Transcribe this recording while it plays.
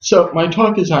So my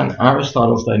talk is on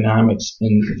Aristotle's dynamics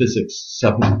in Physics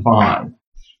 7.5.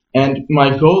 And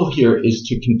my goal here is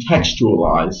to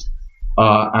contextualize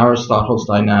Aristotle's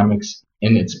dynamics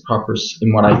in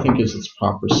what I think is its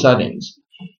proper settings.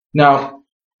 Now,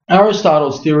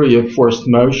 Aristotle's theory of forced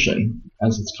motion,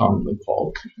 as it's commonly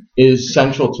called, is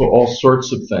central to all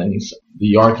sorts of things.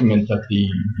 The argument that the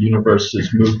universe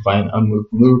is moved by an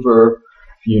unmoved mover,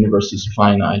 the universe is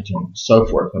finite, and so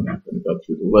forth. I'm not going to go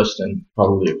through the list, and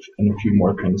probably a few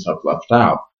more things I've left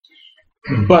out.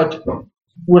 But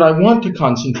what I want to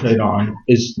concentrate on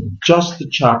is just the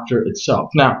chapter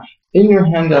itself. Now, in your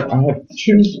handout, I have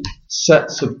two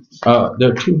sets of,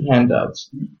 there are two handouts.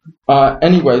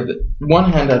 Anyway,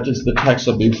 one handout is the text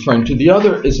I'll be referring to. The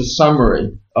other is a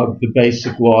summary of the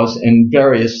basic laws in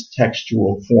various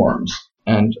textual forms,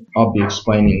 and I'll be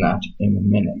explaining that in a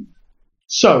minute.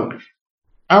 So,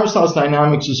 Aristotle's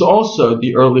dynamics is also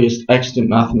the earliest extant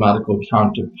mathematical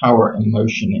account of power and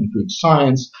motion in Greek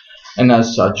science, and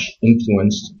as such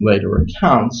influenced later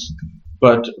accounts.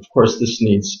 But of course this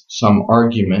needs some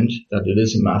argument that it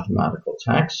is a mathematical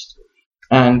text,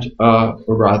 and or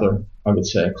rather, I would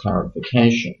say, a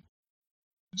clarification.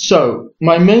 So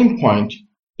my main point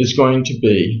is going to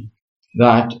be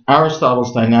that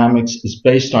Aristotle's dynamics is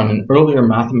based on an earlier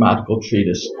mathematical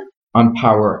treatise on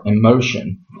power and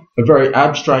motion, a very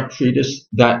abstract treatise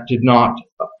that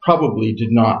probably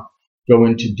did not go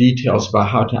into details about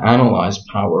how to analyze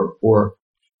power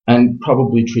and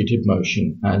probably treated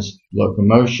motion as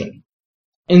locomotion.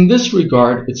 In this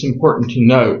regard, it's important to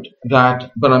note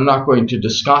that, but I'm not going to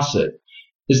discuss it,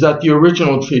 is that the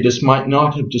original treatise might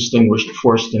not have distinguished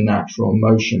forced and natural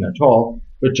motion at all,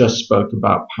 but just spoke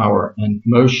about power and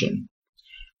motion.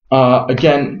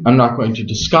 Again, I'm not going to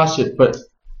discuss it, but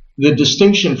the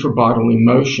distinction for bodily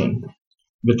motion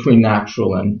between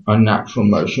natural and unnatural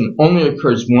motion only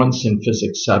occurs once in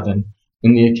Physics 7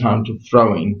 in the account of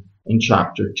throwing in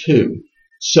Chapter 2.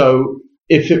 So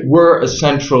if it were a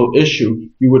central issue,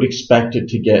 you would expect it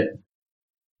to get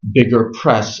bigger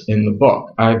press in the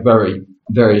book. I have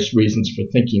various reasons for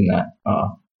thinking that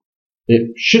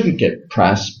it shouldn't get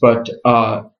press, but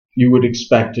you would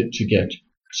expect it to get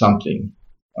something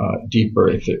deeper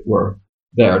if it were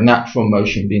there. Natural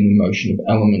motion being the motion of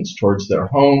elements towards their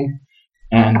home,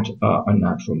 and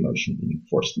unnatural motion being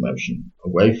forced motion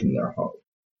away from their home.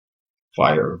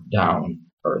 Fire down,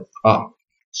 earth up.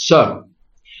 So,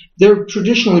 there have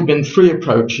traditionally been three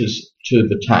approaches to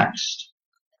the text.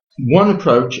 One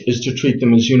approach is to treat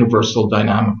them as universal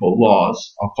dynamical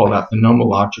laws. I'll call that the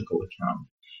nomological account.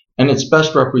 And it's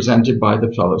best represented by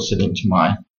the fellow sitting to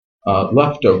my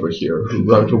left over here, who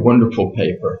wrote a wonderful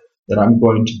paper that I'm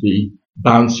going to be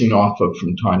bouncing off of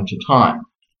from time to time.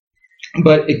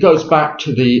 But it goes back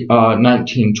to the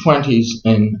 1920s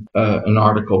in an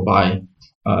article by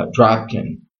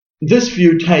Drabkin. This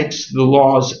view takes the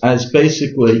laws as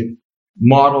basically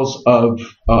models of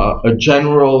a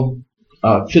general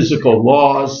physical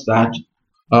laws that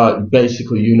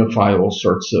basically unify all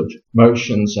sorts of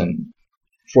motions and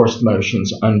forced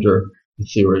motions under the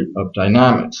theory of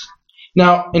dynamics.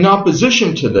 Now, in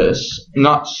opposition to this,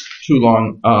 not too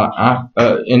long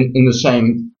in the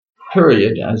same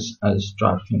period as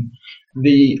Drabkin,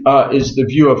 is the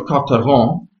view of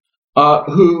Carteron,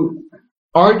 who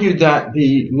argued that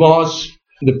the laws,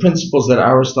 the principles that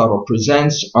Aristotle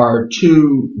presents are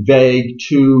too vague,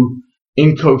 too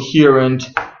incoherent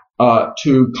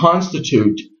to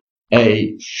constitute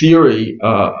a theory,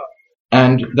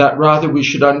 and that rather we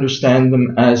should understand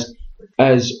them as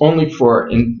only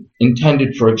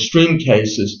intended for extreme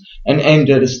cases and aimed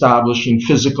at establishing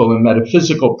physical and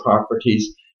metaphysical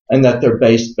properties, and that they're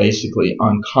based basically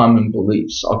on common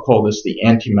beliefs. I'll call this the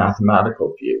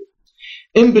anti-mathematical view.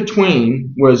 In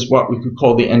between was what we could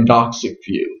call the endoxic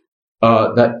view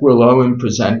that Will Owen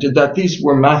presented, that these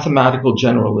were mathematical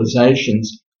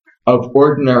generalizations of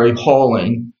ordinary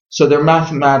hauling. So they're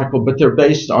mathematical, but they're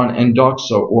based on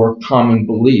endoxo, or common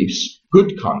beliefs,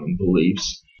 good common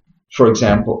beliefs, for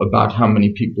example, about how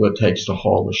many people it takes to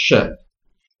haul a ship.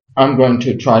 I'm going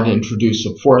to try to introduce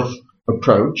a fourth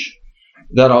approach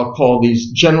that I'll call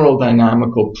these general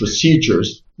dynamical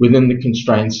procedures within the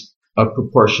constraints of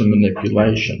proportion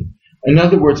manipulation. In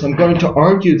other words, I'm going to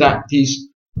argue that these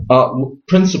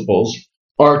principles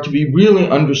are to be really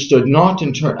understood not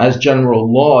as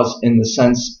general laws in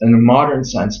a modern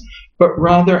sense, but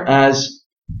rather as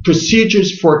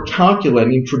procedures for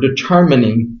calculating, for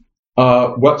determining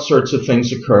what sorts of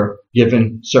things occur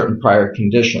given certain prior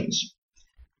conditions,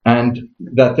 and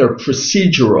that they're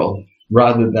procedural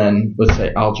rather than, let's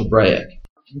say, algebraic.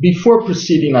 Before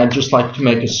proceeding, I'd just like to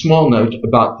make a small note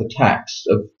about the text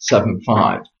of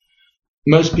 7.5.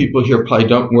 most people here probably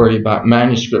don't worry about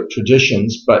manuscript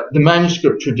traditions, but the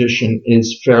manuscript tradition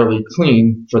is fairly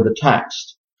clean for the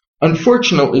text.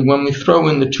 Unfortunately, when we throw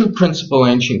in the two principal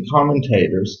ancient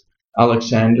commentators,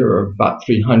 Alexander of about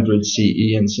 300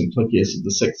 CE and Simplicius of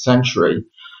the 6th century,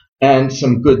 and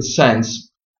some good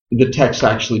sense, the text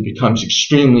actually becomes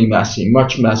extremely messy,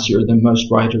 much messier than most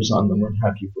writers on them would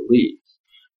have you believe.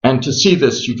 And to see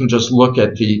this, you can just look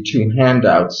at the two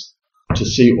handouts to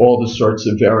see all the sorts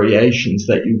of variations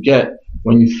that you get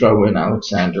when you throw in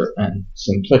Alexander and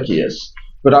Simplicius.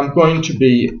 But I'm going to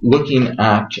be looking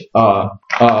at 5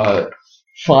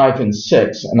 and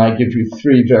 6, and I give you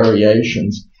 3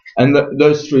 variations. And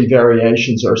those 3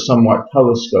 variations are somewhat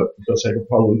telescoped, because I could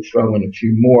probably throw in a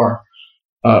few more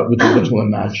with a little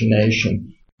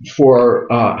imagination for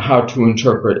how to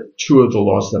interpret 2 of the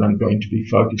laws that I'm going to be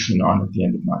focusing on at the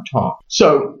end of my talk.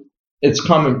 So it's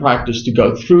common practice to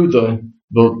go through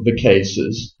the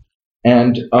cases,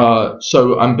 and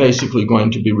so I'm basically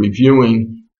going to be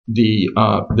reviewing the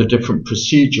different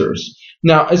procedures.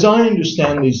 Now, as I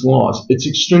understand these laws, it's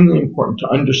extremely important to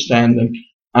understand them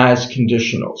as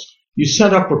conditionals. You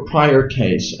set up a prior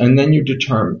case, and then you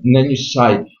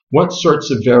cite what sorts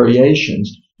of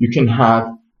variations you can have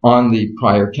on the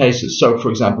prior cases. So, for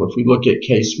example, if we look at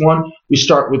case 1, we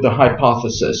start with the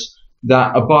hypothesis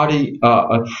that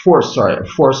a force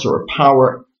or a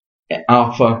power,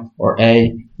 alpha or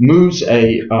A, moves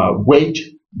a weight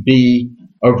B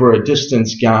over a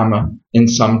distance gamma in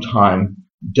some time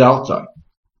delta.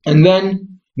 And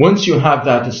then, once you have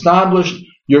that established,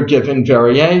 you're given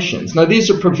variations. Now, these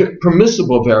are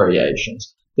permissible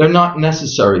variations. They're not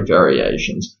necessary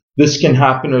variations. This can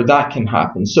happen or that can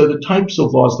happen. So the types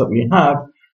of laws that we have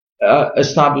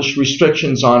establish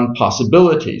restrictions on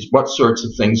possibilities, what sorts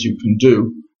of things you can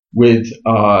do with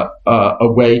a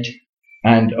weight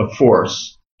and a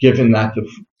force, given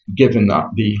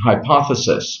the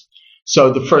hypothesis.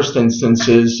 So the first instance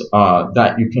is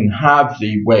that you can have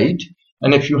the weight,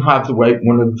 and if you have the weight,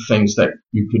 one of the things that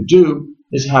you could do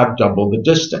is have double the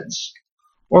distance.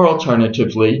 Or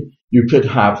alternatively, you could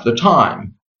have the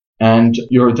time. And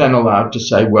you're then allowed to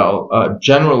say, well,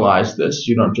 generalize this.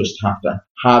 You don't just have to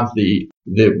have the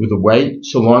weight,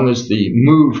 so long as the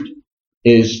moved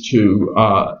is to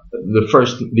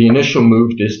the initial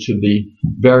moved is to the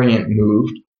variant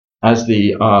moved, as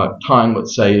the time,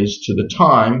 let's say, is to the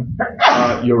time,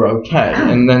 you're okay.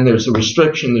 And then there's a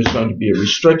restriction. There's going to be a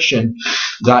restriction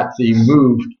that the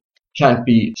moved can't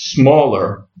be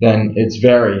smaller than its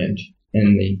variant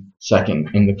in the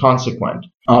consequent.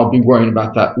 I'll be worrying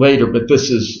about that later, but this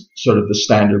is sort of the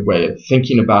standard way of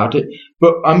thinking about it.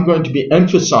 But I'm going to be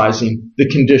emphasizing the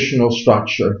conditional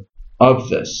structure of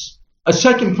this. A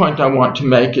second point I want to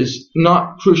make is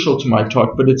not crucial to my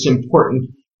talk, but it's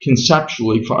important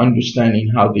conceptually for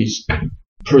understanding how these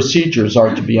procedures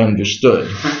are to be understood.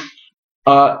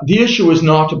 The issue is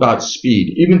not about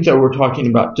speed. Even though we're talking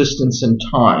about distance and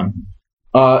time,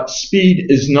 speed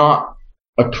is not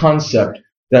a concept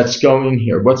that's going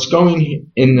here. What's going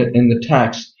in the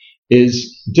text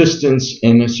is distance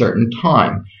in a certain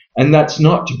time. And that's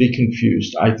not to be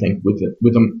confused, I think,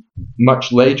 with a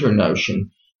much later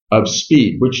notion of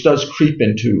speed, which does creep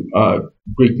into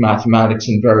Greek mathematics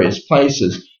in various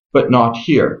places, but not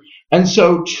here. And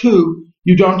so, too,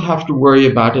 you don't have to worry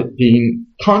about it being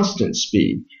constant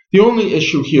speed. The only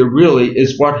issue here really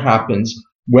is what happens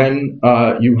when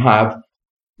you have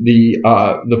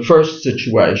the first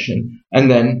situation, and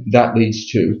then that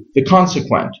leads to the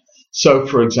consequent. So,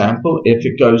 for example, if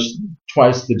it goes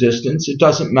twice the distance, it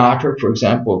doesn't matter, for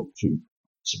example, to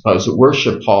suppose a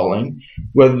worship halling,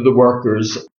 whether the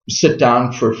workers sit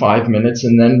down for 5 minutes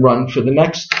and then run for the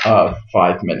next 5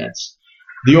 minutes.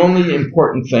 The only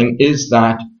important thing is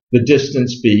that the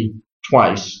distance be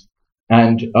twice,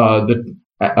 and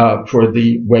for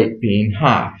the weight being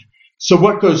half. So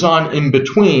what goes on in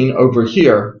between over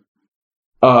here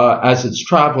as it's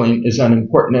traveling is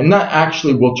unimportant, and that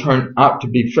actually will turn out to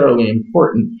be fairly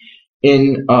important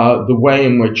in the way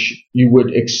in which you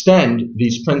would extend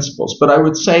these principles. But I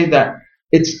would say that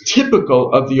it's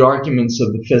typical of the arguments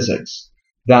of the physics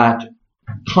that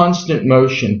constant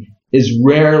motion is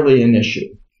rarely an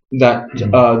issue, that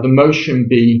the motion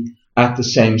be at the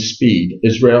same speed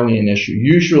is rarely an issue.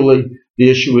 Usually the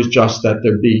issue is just that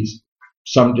there be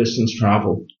some distance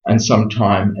traveled and some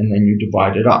time, and then you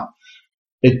divide it up.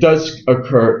 It does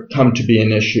come to be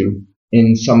an issue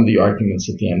in some of the arguments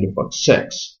at the end of Book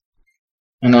 6.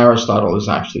 And Aristotle is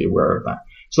actually aware of that.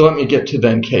 So let me get to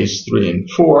then case 3 and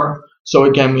 4. So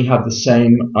again, we have the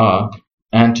same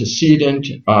antecedent.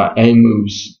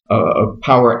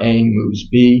 Power A moves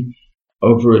B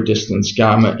over a distance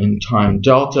gamma in time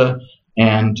delta.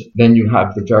 and then you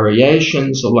have the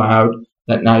variations allowed,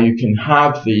 that now you can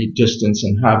have the distance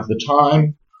and have the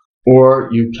time, or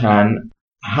you can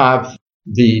have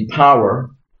the power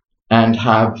and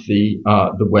have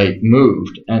the weight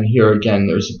moved. And here again,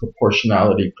 there's a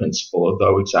proportionality principle,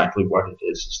 although exactly what it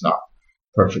is not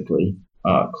perfectly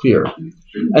clear.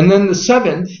 And then the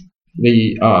seventh,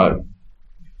 the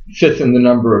fifth in the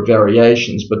number of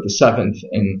variations, but the seventh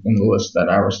in the list that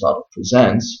Aristotle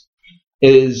presents,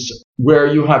 is where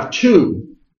you have two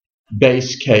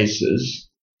base cases.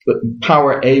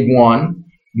 Power A1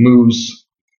 moves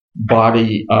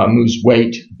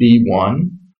weight B1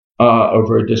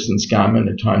 over a distance gamma and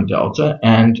a time delta,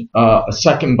 and a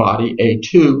second body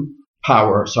A2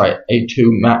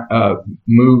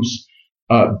 moves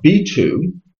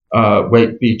B2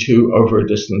 weight B2 over a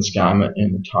distance gamma in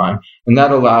a time, and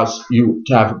that allows you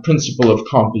to have a principle of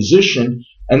composition,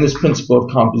 and this principle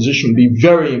of composition would be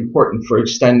very important for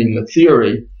extending the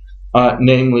theory,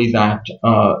 namely that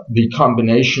the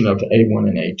combination of A1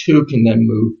 and A2 can then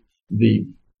move the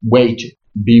weight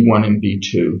B1 and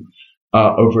B2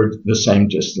 over the same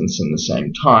distance in the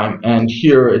same time. And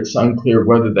here it's unclear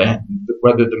whether the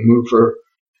mover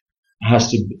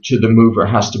has to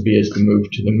be as the move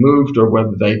to the moved, or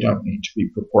whether they don't need to be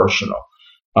proportional.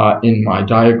 In my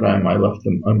diagram, I left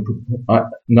them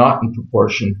not in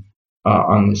proportion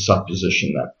on the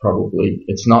supposition that probably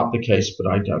it's not the case,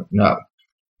 but I don't know.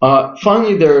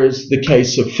 Finally, there is the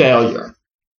case of failure.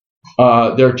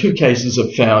 There are two cases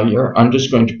of failure. I'm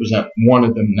just going to present one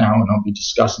of them now, and I'll be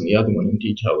discussing the other one in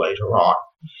detail later on.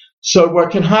 So what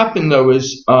can happen, though,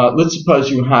 is let's suppose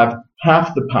you have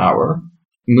half the power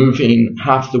moving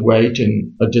half the weight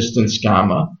in a distance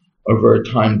gamma over a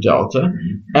time delta,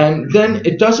 and then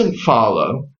it doesn't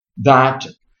follow that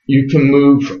you can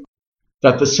move,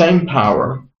 that the same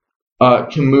power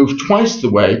can move twice the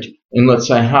weight in, let's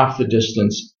say, half the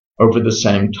distance over the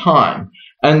same time.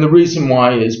 And the reason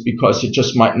why is because it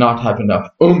just might not have enough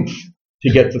oomph to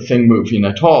get the thing moving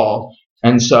at all.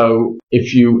 And so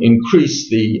if you increase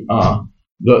the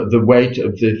weight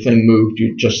of the thing moved,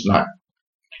 you just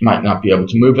might not be able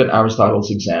to move it.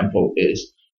 Aristotle's example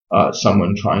is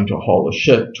someone trying to haul a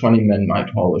ship. 20 men might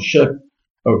haul a ship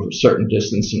over a certain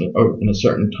distance in a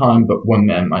certain time, but one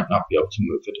man might not be able to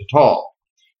move it at all.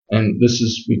 And this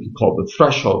is, we could call the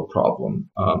threshold problem.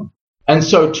 And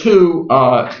so too,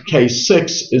 case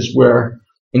 6 is where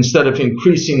instead of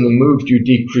increasing the moved, you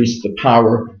decrease the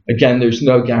power. Again, there's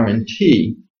no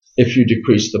guarantee if you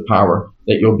decrease the power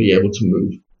that you'll be able to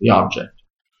move the object.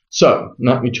 So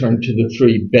let me turn to the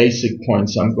three basic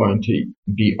points I'm going to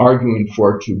be arguing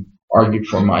for to argue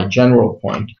for my general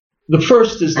point. The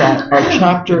first is that our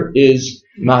chapter is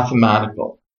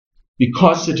mathematical,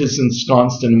 because it is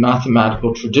ensconced in a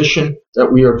mathematical tradition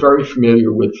that we are very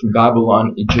familiar with from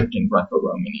Babylon, Egypt, and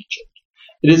Greco-Roman Egypt.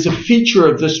 It is a feature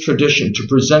of this tradition to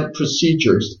present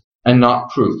procedures and not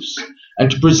proofs,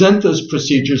 and to present those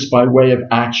procedures by way of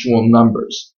actual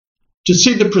numbers. To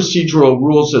see the procedural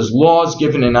rules as laws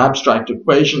given in abstract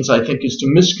equations, I think, is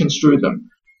to misconstrue them,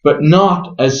 but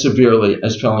not as severely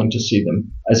as failing to see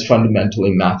them as fundamentally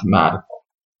mathematical.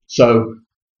 So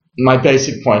my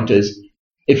basic point is,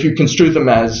 if you construe them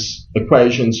as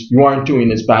equations, you aren't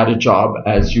doing as bad a job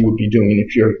as you would be doing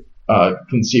if you're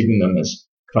conceiving them as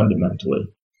fundamentally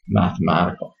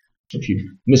mathematical. If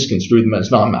you misconstrue them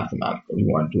as non-mathematical,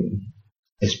 you aren't doing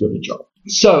as good a job.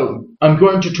 So I'm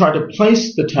going to try to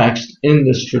place the text in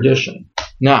this tradition.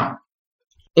 Now,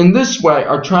 in this way,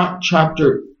 our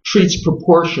chapter treats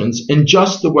proportions in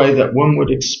just the way that one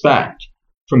would expect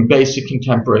from basic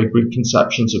contemporary Greek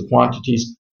conceptions of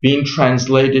quantities being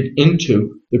translated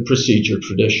into the procedure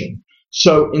tradition.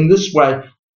 So in this way,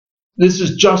 this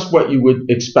is just what you would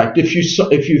expect. If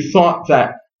you thought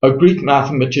that a Greek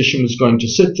mathematician was going to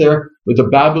sit there with a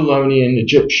Babylonian,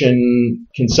 Egyptian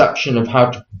conception of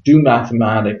how to do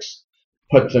mathematics,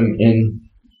 put them in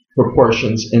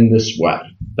proportions in this way.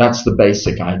 That's the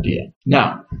basic idea.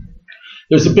 Now,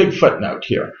 there's a big footnote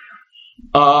here.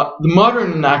 The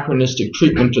modern anachronistic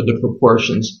treatment of the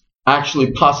proportions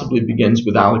actually possibly begins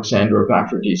with Alexander of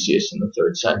Aphrodisias in the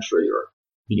 3rd century or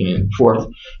beginning in the 4th,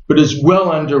 but is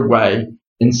well underway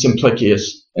in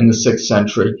Simplicius in the 6th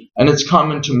century, and it's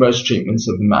common to most treatments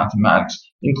of the mathematics,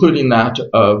 including that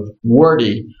of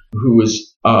Wardy, who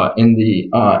was in the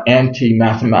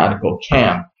anti-mathematical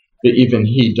camp, but even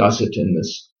he does it in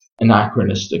this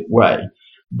anachronistic way.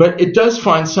 But it does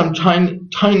find some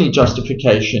tiny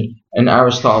justification in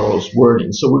Aristotle's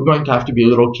wording, so we're going to have to be a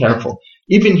little careful.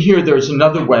 Even here, there's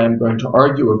another way I'm going to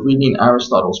argue of reading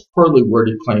Aristotle's poorly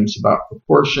worded claims about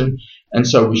proportion, and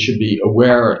so we should be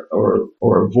aware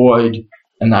or avoid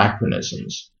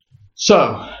anachronisms.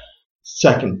 So,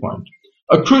 second point.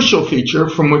 A crucial feature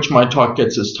from which my talk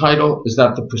gets its title is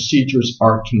that the procedures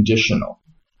are conditional.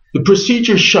 The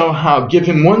procedures show how,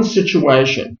 given one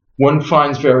situation, one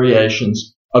finds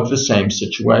variations of the same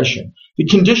situation. The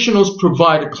conditionals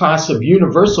provide a class of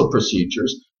universal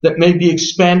procedures that may be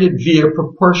expanded via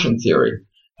proportion theory.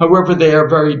 However, they are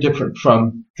very different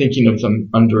from thinking of them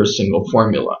under a single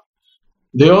formula.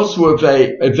 They also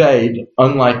evade,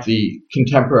 unlike the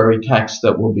contemporary text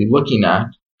that we'll be looking at,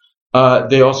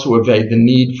 they also evade the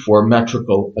need for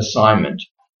metrical assignment.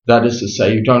 That is to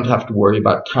say, you don't have to worry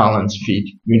about talents,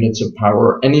 feet, units of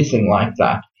power, or anything like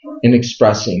that in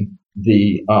expressing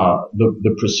the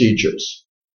procedures.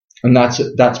 And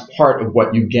that's part of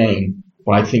what you gain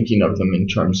by thinking of them in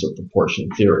terms of proportion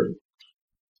theory.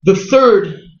 The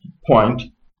third point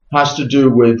has to do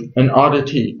with an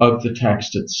oddity of the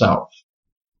text itself.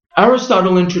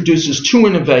 Aristotle introduces two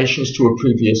innovations to a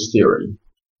previous theory.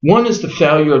 One is the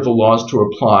failure of the laws to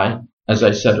apply, as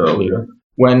I said earlier,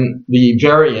 when the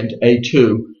variant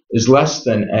A2 is less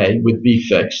than A with B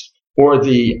fixed, or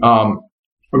the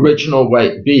original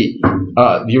weight B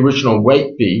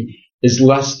is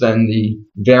less than the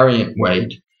variant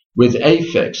weight with A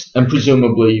fixed, and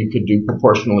presumably you could do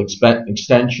proportional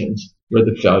extensions where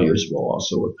the failures will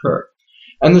also occur.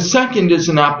 And the second is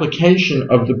an application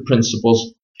of the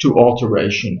principles to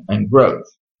alteration and growth.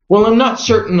 Well, I'm not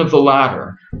certain of the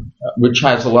latter, which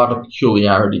has a lot of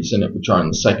peculiarities in it, which are on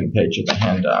the second page of the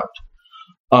handout.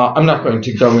 I'm not going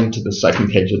to go into the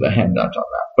second page of the handout on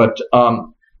that,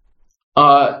 but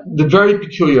the very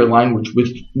peculiar language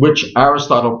with which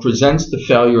Aristotle presents the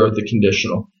failure of the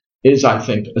conditional is, I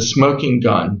think, a smoking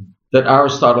gun that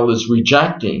Aristotle is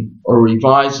rejecting or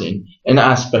revising an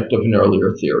aspect of an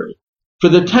earlier theory. For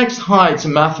the text hides a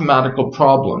mathematical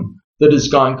problem that has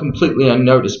gone completely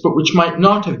unnoticed, but which might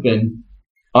not have been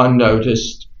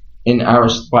unnoticed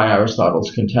by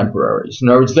Aristotle's contemporaries. In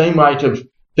other words,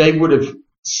 they would have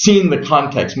seen the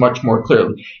context much more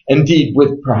clearly, indeed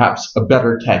with perhaps a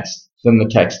better text than the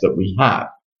text that we have.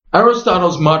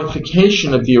 Aristotle's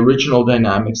modification of the original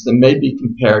dynamics then may be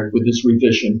compared with his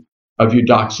revision of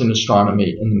Eudoxian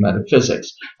astronomy in the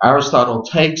Metaphysics. Aristotle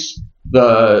takes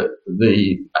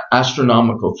the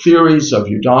astronomical theories of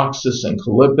Eudoxus and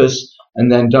Callippus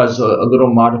and then does a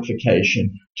little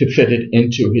modification to fit it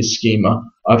into his schema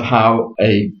of how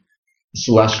a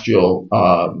celestial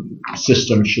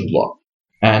system should look.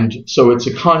 And so it's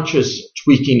a conscious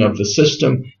tweaking of the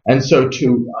system, and so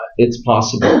too it's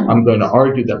possible, I'm going to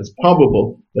argue that it's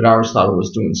probable that Aristotle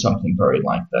was doing something very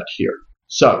like that here.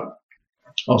 So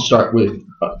I'll start with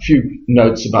a few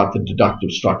notes about the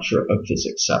deductive structure of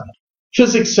Physics 7.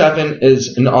 Physics 7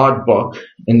 is an odd book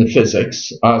in the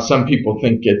physics. Some people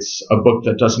think it's a book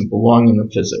that doesn't belong in the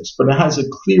physics, but it has a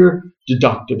clear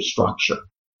deductive structure.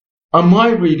 On my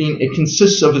reading, it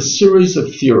consists of a series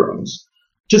of theorems.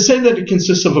 To say that it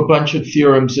consists of a bunch of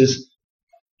theorems is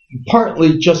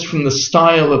partly just from the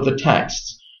style of the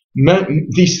texts.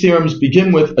 These theorems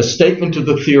begin with a statement of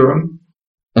the theorem,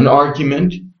 an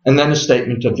argument, and then a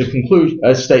statement of the conclusion, a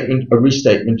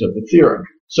restatement of the theorem.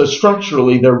 So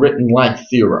structurally, they're written like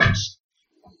theorems.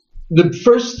 The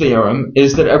first theorem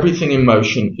is that everything in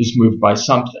motion is moved by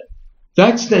something.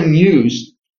 That's then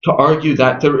used to argue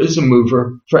that there is a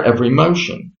mover for every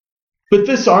motion. But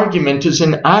this argument is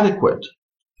inadequate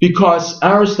because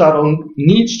Aristotle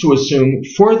needs to assume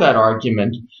for that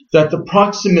argument that the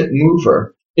proximate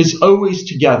mover is always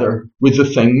together with the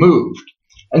thing moved.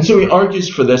 And so he argues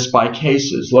for this by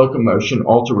cases: locomotion,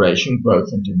 alteration, growth,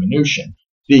 and diminution,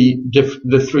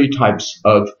 the three types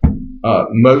of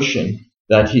motion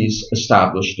that he's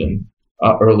established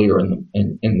earlier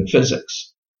in the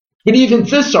physics. But even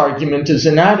this argument is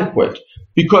inadequate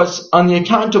because on the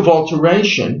account of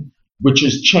alteration, which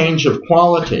is change of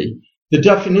quality, the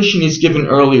definition he's given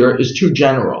earlier is too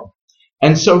general.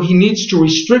 And so he needs to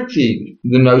restrict the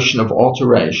notion of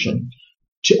alteration,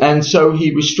 and so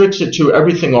he restricts it to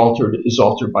everything altered is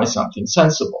altered by something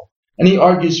sensible. And he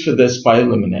argues for this by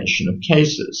elimination of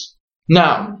cases.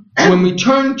 Now, when we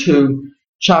turn to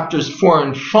chapters 4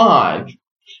 and 5,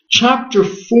 chapter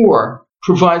 4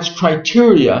 provides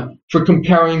criteria for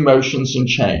comparing motions and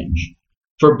change,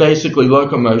 for basically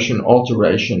locomotion,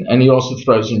 alteration, and he also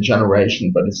throws in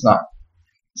generation, but it's not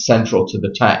central to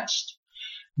the text.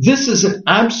 This is an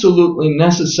absolutely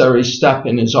necessary step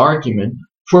in his argument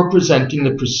for presenting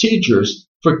the procedures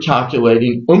for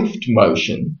calculating oomphed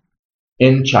motion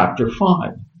in chapter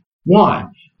 5. Why?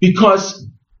 Because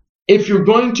if you're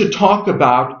going to talk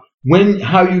about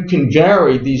how you can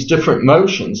vary these different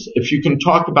motions, if you can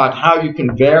talk about how you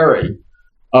can vary,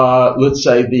 let's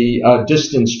say, the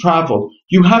distance traveled,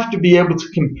 you have to be able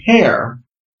to compare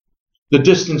the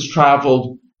distance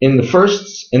traveled in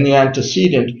the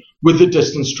antecedent with the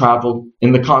distance traveled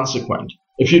in the consequent.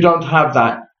 If you don't have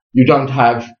that, you don't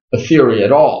have a theory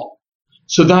at all.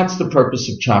 So that's the purpose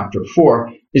of chapter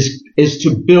 4, is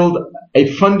to build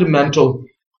a fundamental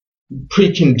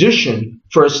precondition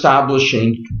for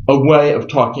establishing a way of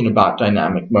talking about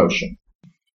dynamic motion.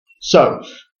 So,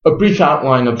 a brief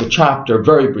outline of the chapter,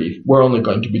 very brief. We're only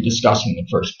going to be discussing the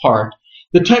first part.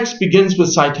 The text begins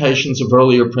with citations of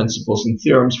earlier principles and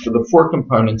theorems for the 4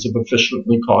 components of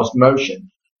efficiently caused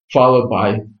motion, followed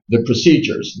by the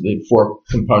procedures, the 4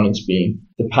 components being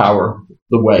the power,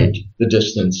 the weight, the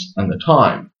distance, and the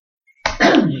time.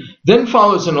 Then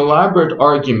follows an elaborate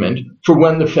argument for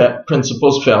when the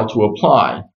principles fail to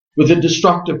apply, with a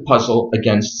destructive puzzle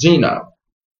against Zeno.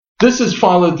 This is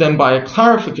followed then by a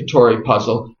clarificatory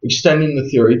puzzle extending the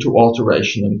theory to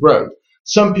alteration and growth.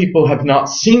 Some people have not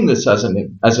seen this as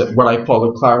what I call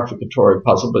a clarificatory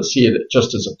puzzle, but see it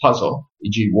just as a puzzle,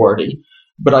 e.g. Wardy.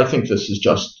 But I think this is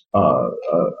just a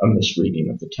misreading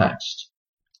of the text.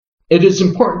 It is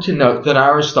important to note that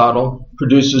Aristotle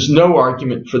produces no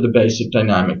argument for the basic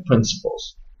dynamic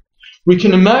principles. We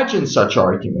can imagine such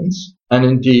arguments, and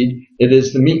indeed it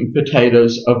is the meat and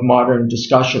potatoes of modern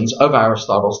discussions of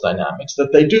Aristotle's dynamics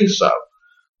that they do so.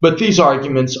 But these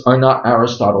arguments are not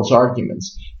Aristotle's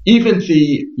arguments. Even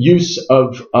the use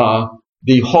of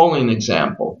the Holling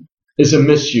example is a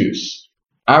misuse.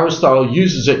 Aristotle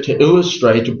uses it to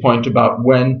illustrate a point about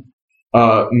when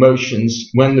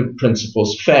the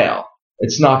principles fail.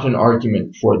 It's not an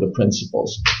argument for the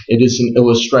principles. It is an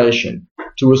illustration.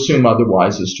 To assume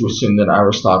otherwise is to assume that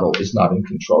Aristotle is not in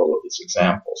control of his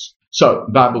examples. So,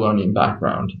 Babylonian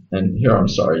background. And here, I'm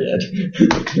sorry, Ed.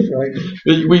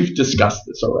 We've discussed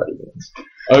this already.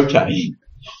 Okay.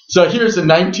 So here's a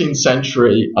 19th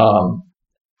century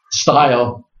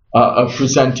style of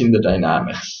presenting the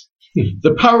dynamics.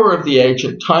 The power of the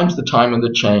agent times the time of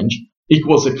the change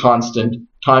equals a constant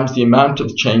times the amount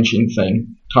of changing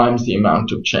thing times the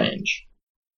amount of change.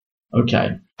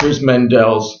 Okay, here's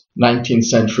Mendel's 19th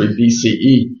century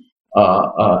BCE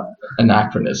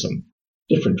anachronism.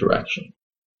 Different direction.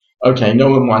 Okay, no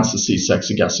one wants to see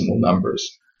sexagesimal numbers,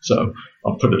 so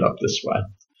I'll put it up this way.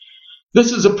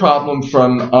 This is a problem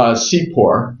from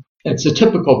Sepor. It's a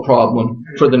typical problem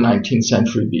for the 19th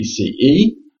century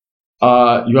BCE.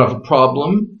 You have a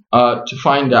problem to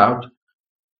find out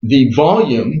the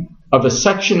volume of a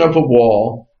section of a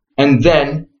wall, and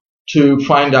then to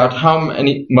find out how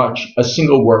much a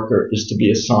single worker is to be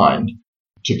assigned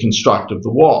to construct of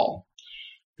the wall.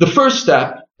 The first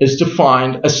step is to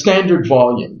find a standard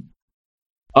volume.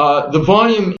 The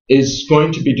volume is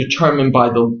going to be determined by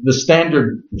the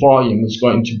standard volume is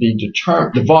going to be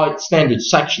determined, standard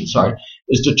section,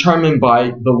 is determined by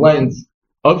the length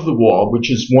of the wall, which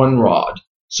is 1 rod.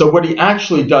 So what he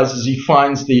actually does is he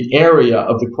finds the area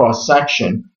of the cross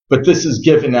section, but this is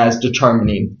given as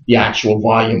determining the actual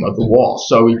volume of the wall.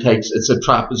 So it's a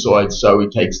trapezoid, so he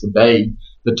takes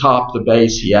the top, the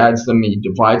base, he adds them, he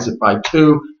divides it by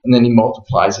 2, and then he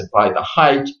multiplies it by the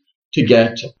height to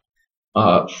get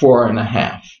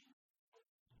 4.5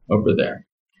 over there.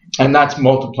 And that's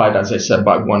multiplied, as I said,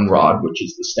 by 1 rod, which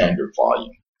is the standard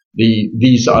volume.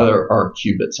 These other are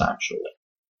cubits, actually,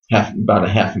 about a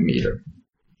half a meter.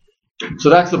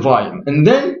 So that's the volume. And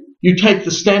then you take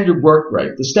the standard work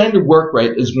rate. The standard work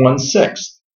rate is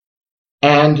 1/6.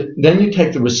 And then you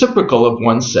take the reciprocal of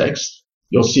 1/6,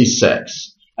 you'll see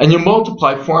 6. And you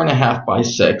multiply 4.5 by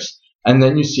 6, and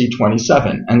then you see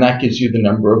 27. And that gives you the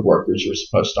number of workers you're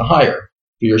supposed to hire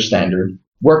for your standard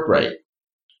work rate.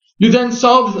 You then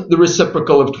solve the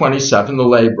reciprocal of 27, the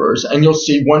laborers, and you'll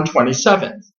see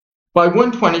 1/27th. By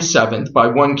 1/27th, by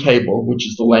 1 cable, which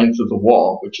is the length of the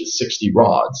wall, which is 60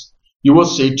 rods, you will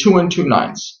see 2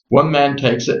 2/9. One man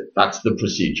takes it. That's the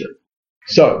procedure.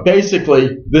 So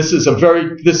basically, this is a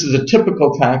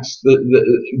typical text. The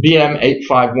BM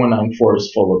 85194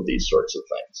 is full of these sorts of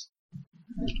things.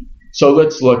 So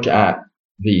let's look at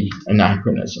the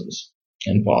anachronisms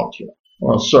involved here,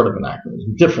 or sort of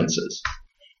anachronism, differences.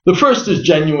 The first is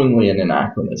genuinely an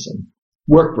anachronism.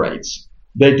 Work rates.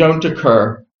 They don't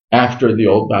occur after the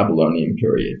Old Babylonian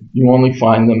period. You only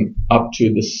find them up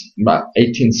to this about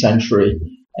 18th century,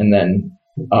 and then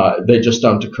they just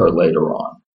don't occur later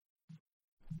on.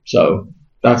 So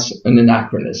that's an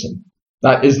anachronism.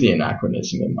 That is the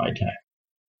anachronism in my text.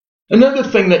 Another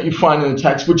thing that you find in the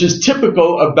text, which is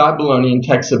typical of Babylonian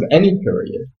texts of any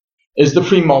period, is the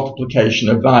free multiplication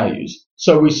of values.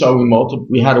 So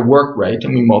we had a work rate,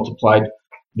 and we multiplied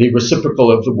the reciprocal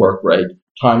of the work rate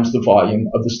times the volume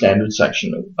of the standard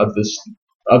section of this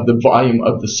of the volume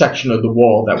of the section of the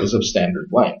wall that was of standard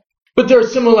length. But there are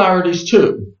similarities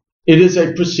too. It is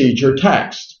a procedure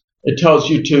text. It tells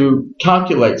you to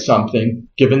calculate something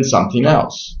given something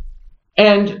else.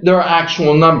 And there are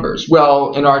actual numbers.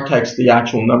 Well, in our text, the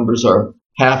actual numbers are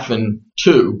 1/2 and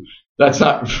 2. That's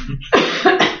not,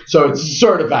 so it's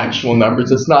sort of actual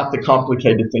numbers. It's not the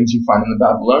complicated things you find in the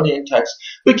Babylonian text.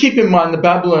 But keep in mind, the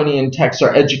Babylonian texts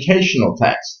are educational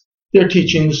texts. They're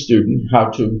teaching the student how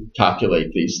to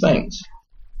calculate these things.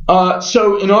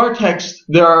 So in our text,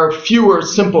 there are fewer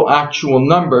simple actual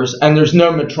numbers, and there's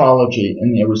no metrology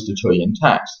in the Aristotelian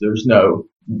text. There's no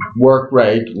work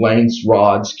rate, lengths,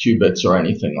 rods, cubits, or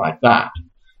anything like that.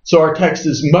 So our text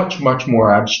is much, much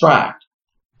more abstract.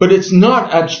 But it's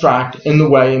not abstract in the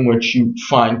way in which you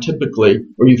find typically,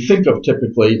 or you think of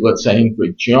typically, let's say in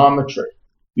Greek geometry.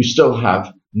 You still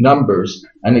have numbers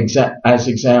and as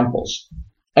examples.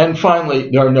 And finally,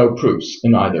 there are no proofs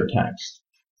in either text.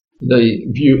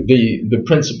 The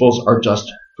principles are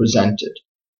just presented.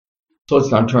 So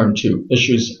let's now turn to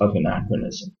issues of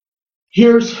anachronism.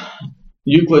 Here's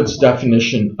Euclid's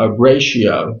definition of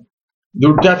ratio.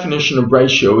 The definition of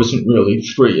ratio isn't really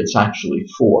 3, it's actually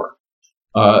 4.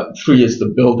 3 is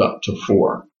the build-up to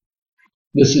 4.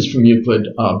 This is from Euclid,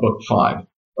 Book 5.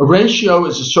 A ratio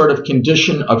is a sort of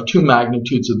condition of two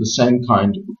magnitudes of the same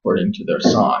kind according to their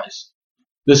size.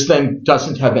 This thing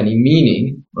doesn't have any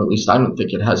meaning, or at least I don't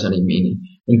think it has any meaning,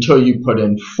 until you put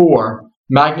in 4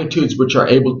 magnitudes which are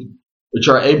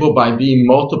able by being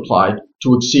multiplied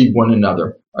to exceed one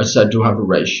another are said to have a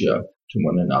ratio to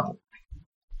one another.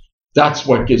 That's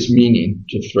what gives meaning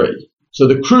to 3. So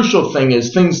the crucial thing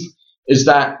is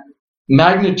that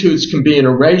magnitudes can be in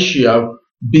a ratio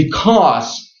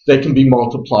because they can be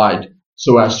multiplied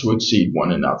so as to exceed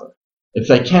one another. If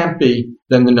they can't be,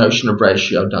 then the notion of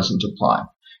ratio doesn't apply.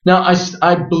 Now,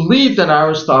 I believe that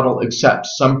Aristotle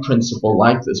accepts some principle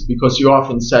like this because he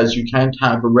often says you can't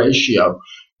have a ratio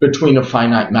between a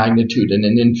finite magnitude and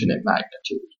an infinite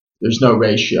magnitude. There's no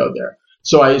ratio there.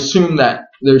 So I assume that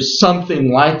there's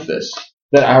something like this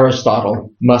that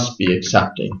Aristotle must be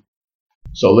accepting.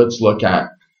 So let's look at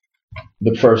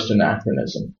the first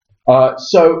anachronism.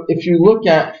 So if you look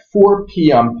at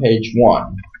 4p on page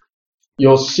 1,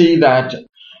 you'll see that,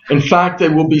 in fact,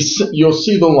 you'll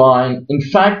see the line. In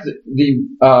fact,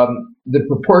 the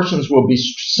proportions will be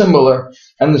similar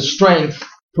and the strength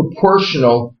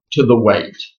proportional to the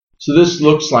weight. So this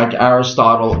looks like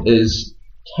Aristotle is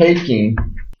taking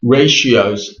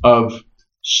ratios of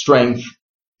strength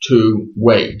to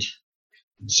weight.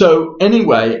 So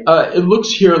anyway, it looks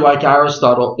here like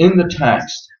Aristotle in the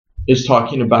text is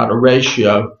talking about a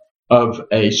ratio of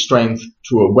a strength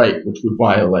to a weight, which would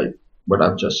violate what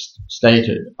I've just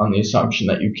stated on the assumption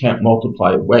that you can't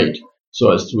multiply a weight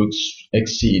so as to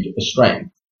exceed a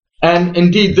strength. And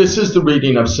indeed, this is the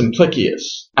reading of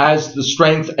Simplicius. As the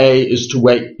strength A is to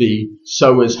weight B,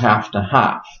 so is half to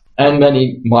half, and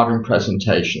many modern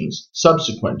presentations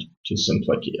subsequent to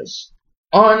Simplicius.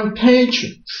 On page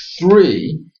 4,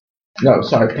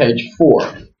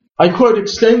 I quote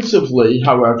extensively,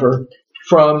 however,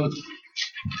 from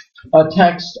a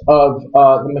text of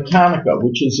the Mechanica,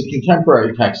 which is a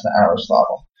contemporary text to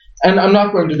Aristotle. And I'm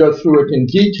not going to go through it in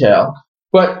detail,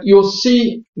 but you'll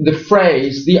see the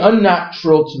phrase, the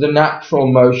unnatural to the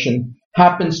natural motion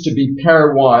happens to be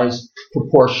pairwise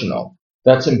proportional.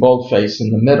 That's in boldface in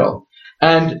the middle.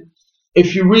 And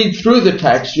if you read through the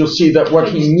text, you'll see that what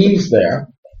he means there,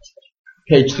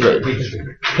 page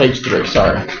 3,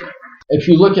 sorry. If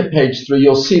you look at page 3,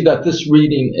 you'll see that this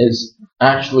reading is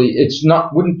actually,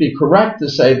 wouldn't be correct to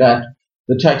say that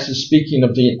the text is speaking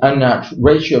of the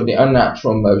ratio of the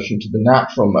unnatural motion to the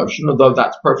natural motion, although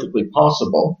that's perfectly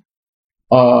possible.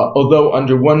 Although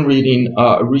under one reading,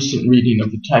 a recent reading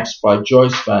of the text by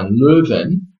Joyce van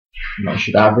Leuven, and I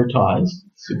should advertise,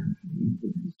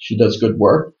 she does good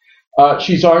work,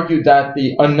 she's argued that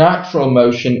the unnatural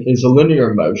motion is a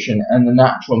linear motion and the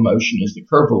natural motion is the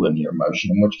curvilinear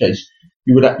motion, in which case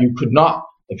you could not,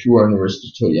 if you were an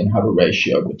Aristotelian, have a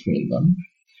ratio between them.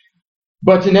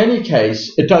 But in any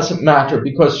case, it doesn't matter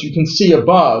because you can see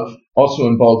above, also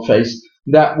in boldface,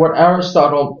 that what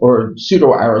Aristotle, or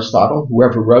pseudo-Aristotle,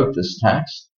 whoever wrote this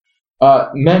text,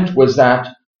 meant was that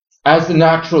as the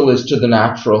natural is to the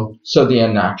natural, so the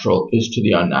unnatural is to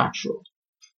the unnatural.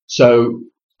 So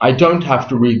I don't have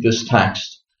to read this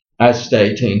text as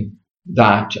stating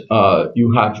that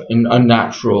you have an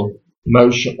unnatural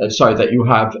motion, that you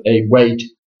have a weight,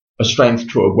 a strength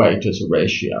to a weight as a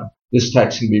ratio. This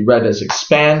text can be read as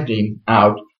expanding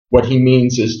out. What he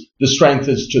means is the strength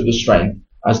is to the strength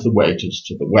as the weight is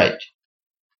to the weight.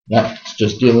 That's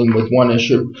just dealing with one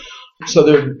issue. So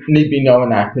there need be no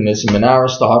anachronism in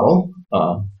Aristotle.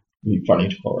 It'd be funny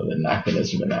to call it an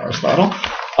anachronism in Aristotle,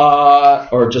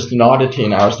 or just an oddity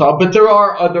in Aristotle. But there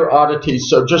are other oddities.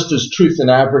 So just as truth in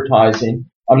advertising,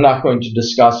 I'm not going to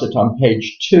discuss it on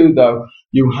page 2, though.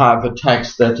 You have a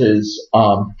text that is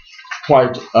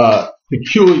quite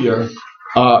peculiar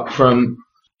from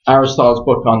Aristotle's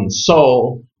book on the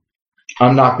soul.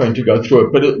 I'm not going to go through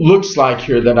it, but it looks like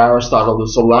here that Aristotle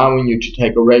is allowing you to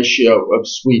take a ratio of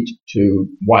sweet to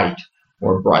white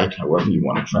or bright, however you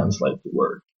want to translate the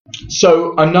word.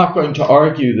 So I'm not going to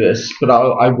argue this, but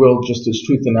I will, just as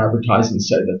truth in advertising,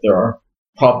 say that there are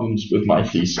problems with my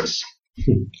thesis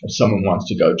if someone wants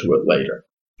to go to it later.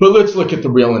 But let's look at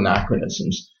the real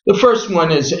anachronisms. The first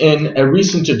one is in a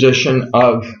recent edition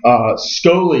of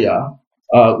Scholia,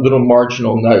 little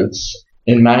marginal notes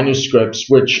in manuscripts,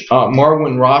 which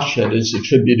Marwan Rashid is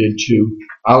attributed to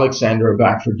Alexander of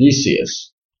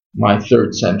Aphrodisias, my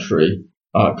 3rd century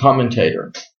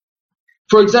commentator.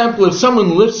 For example, if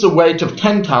someone lifts a weight of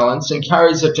 10 talents and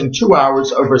carries it in 2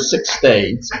 hours over 6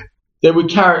 stades, they would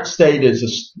carry it. Stade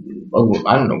is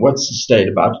I don't know, what's the stade,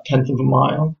 about 1/10 of a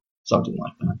mile? Something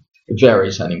like that. It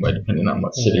varies anyway, depending on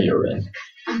what city you're in.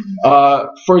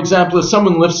 For example, if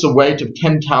someone lifts a weight of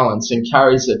 10 talents and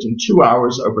carries it in 2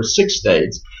 hours over 6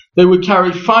 stades, they would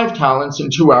carry 5 talents in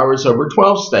 2 hours over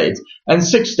 12 stades, and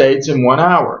 6 stades in 1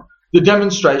 hour. The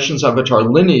demonstrations of it are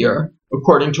linear,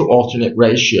 according to alternate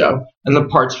ratio, and the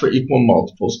parts for equal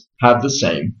multiples have the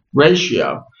same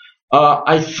ratio.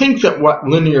 I think that what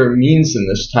linear means in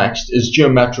this text is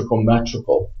geometrical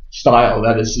metrical style,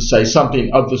 that is to say,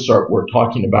 something of the sort we're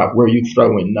talking about where you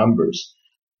throw in numbers.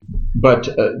 But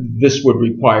this would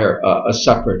require a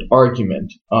separate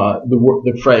argument.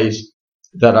 The phrase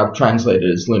that I've translated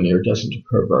as linear doesn't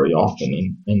occur very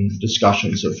often in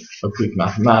discussions of Greek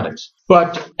mathematics.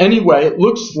 But anyway, it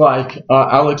looks like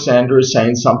Alexander is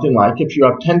saying something like, if you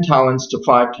have 10 talents to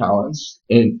 5 talents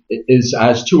is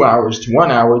as 2 hours to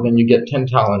 1 hour, then you get 10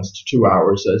 talents to 2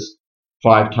 hours as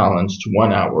 5 talents to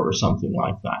 1 hour, or something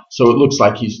like that. So it looks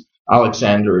like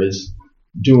Alexander is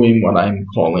doing what I'm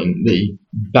calling the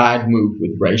bad move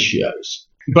with ratios.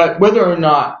 But whether or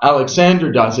not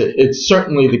Alexander does it, it's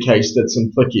certainly the case that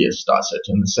Simplicius does it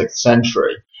in the 6th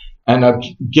century. And I've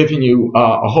given you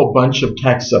a whole bunch of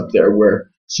texts up there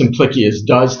where Simplicius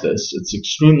does this. It's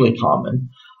extremely common,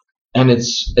 and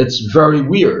it's very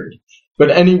weird.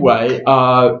 But anyway,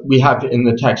 we have in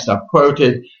the text I've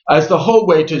quoted, as the whole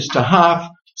weight is to half,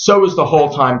 so is the whole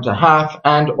time to half,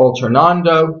 and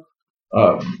alternando,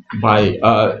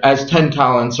 as 10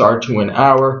 talents are to an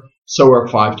hour, so are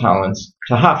 5 talents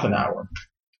to half an hour.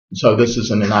 So this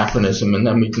is an anachronism, and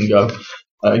then we can go,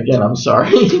 again, I'm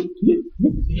sorry.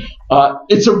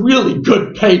 It's a really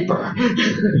good paper.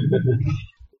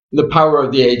 The power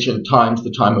of the agent times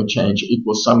the time of change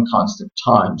equals some constant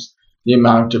times the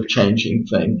amount of changing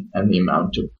thing and the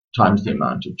amount of times the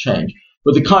amount of change.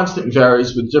 But the constant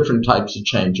varies with different types of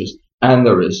changes, and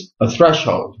there is a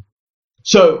threshold.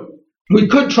 So we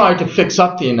could try to fix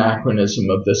up the anachronism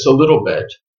of this a little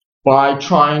bit by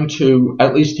trying to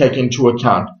at least take into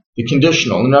account the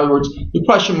conditional. In other words, the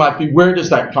question might be, where does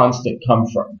that constant come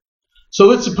from? So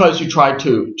let's suppose you try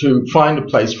to find a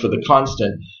place for the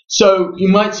constant. So you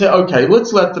might say, okay,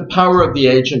 let's let the power of the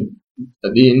agent,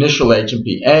 the initial agent,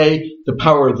 be A, the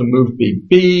power of the move be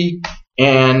B,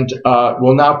 and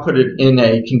we'll now put it in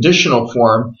a conditional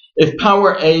form. If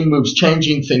power A moves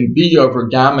changing thing B over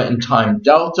gamma in time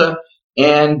delta,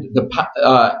 and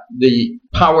the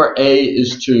power A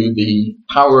is to the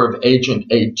power of agent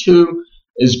A2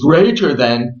 is greater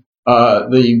than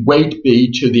the weight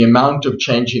B to the amount of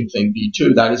changing thing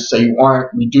B2. That is to say, you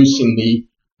aren't reducing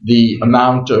the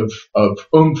amount of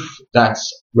oomph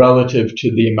that's relative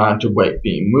to the amount of weight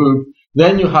being moved.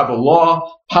 Then you have a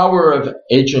law, power of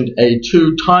agent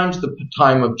A2 times the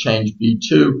time of change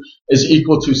B2 is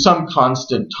equal to some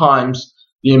constant times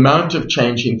the amount of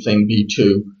changing thing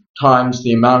B2 times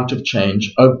the amount of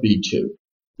change of B2,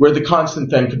 where the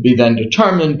constant then could be then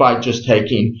determined by just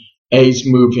taking A's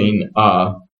moving,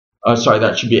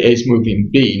 that should be A's moving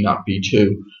B, not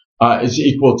B2, is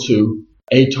equal to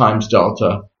A times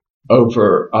delta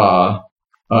over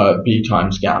B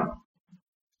times gamma.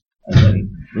 And then,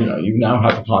 you now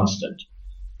have a constant.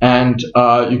 And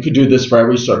you could do this for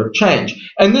every sort of change.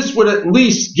 And this would at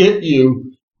least get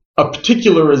you a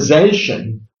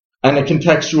particularization and a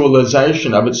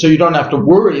contextualization of it, so you don't have to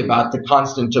worry about the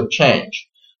constant of change.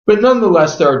 But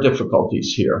nonetheless, there are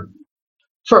difficulties here.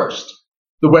 First,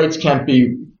 the weights can't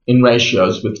be in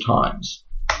ratios with times.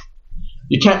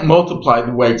 You can't multiply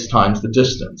the weights times the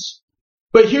distance.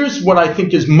 But here's what I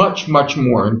think is much, much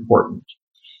more important.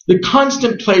 the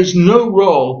constant plays no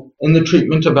role in the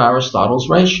treatment of Aristotle's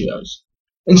ratios.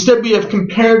 Instead, we have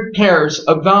compared pairs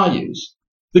of values.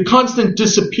 The constant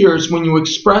disappears when you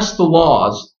express the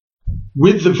laws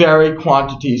with the varied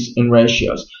quantities in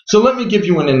ratios. So let me give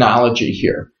you an analogy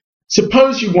here.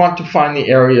 Suppose you want to find the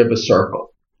area of a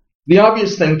circle. The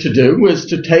obvious thing to do is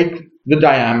to take the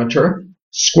diameter,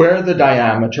 square the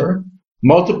diameter,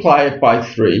 multiply it by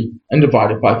 3, and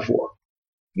divide it by 4.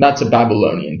 That's a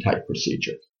Babylonian type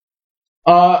procedure.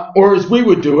 Or as we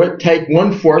would do it, take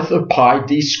 1/4 of pi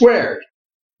d squared.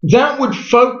 That would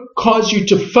cause you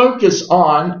to focus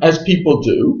on, as people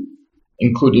do,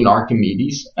 including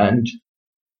Archimedes and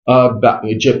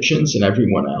Egyptians and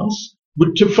everyone else,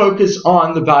 to focus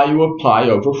on the value of pi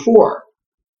over 4,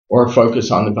 or focus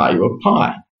on the value of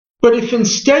pi. But if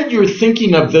instead you're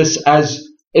thinking of this as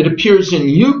it appears in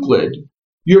Euclid,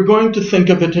 you're going to think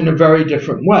of it in a very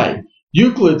different way.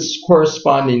 Euclid's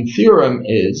corresponding theorem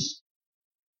is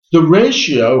the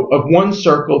ratio of one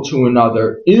circle to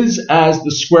another is as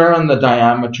the square on the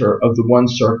diameter of the one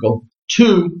circle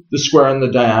to the square on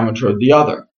the diameter of the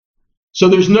other. So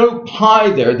there's no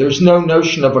pi there. There's no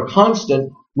notion of a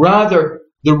constant. Rather,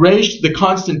 the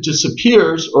constant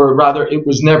disappears, or rather it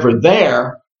was never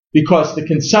there, because the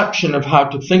conception of how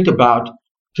to think about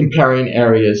comparing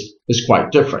areas is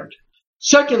quite different.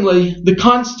 Secondly, the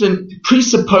constant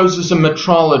presupposes a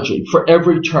metrology for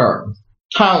every term.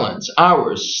 Talents,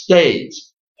 hours,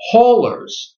 stays,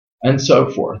 haulers, and so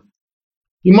forth.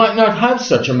 You might not have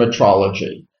such a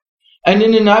metrology. And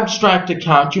in an abstract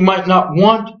account, you might not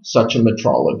want such a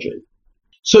metrology.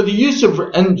 So the use of,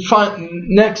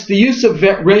 the use of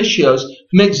ratios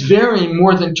makes varying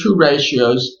more than 2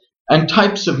 ratios and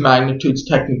types of magnitudes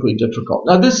technically difficult.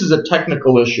 Now this is a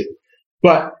technical issue,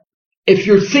 but if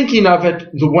you're thinking of it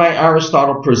the way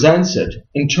Aristotle presents it,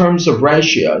 in terms of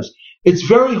ratios, it's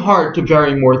very hard to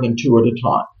vary more than 2 at a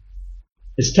time.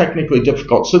 It's technically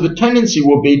difficult. So the tendency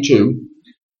will be to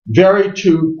vary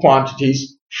 2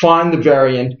 quantities, find the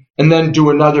variant, and then do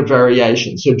another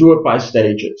variation. So do it by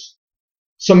stages.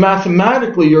 So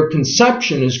mathematically, your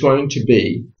conception is going to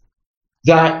be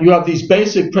that you have these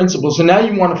basic principles, and now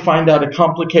you want to find out a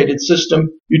complicated system.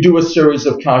 You do a series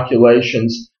of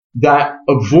calculations that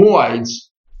avoids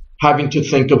having to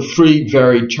think of 3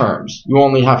 varied terms. You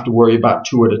only have to worry about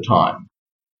 2 at a time.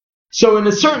 So in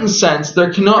a certain sense,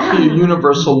 there cannot be a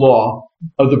universal law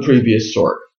of the previous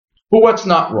sort. But what's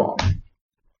not wrong?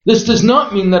 This does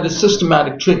not mean that a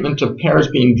systematic treatment of pairs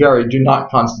being varied do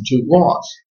not constitute laws.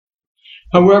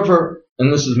 However,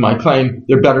 and this is my claim,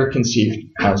 they're better conceived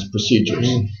as procedures.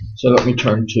 So let me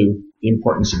turn to the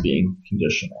importance of being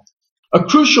conditional. A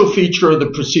crucial feature of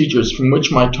the procedures from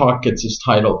which my talk gets its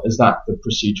title is that the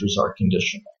procedures are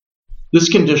conditional. This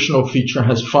conditional feature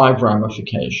has 5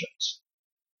 ramifications.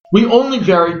 We only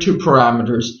vary 2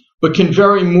 parameters, but can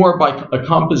vary more by a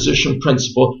composition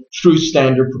principle through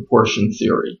standard proportion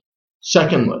theory.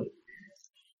 Secondly,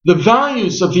 the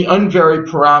values of the unvaried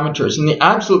parameters and the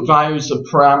absolute values of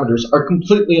parameters are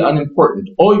completely unimportant.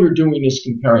 All you're doing is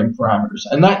comparing parameters,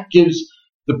 and that gives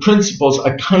the principles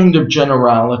a kind of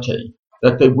generality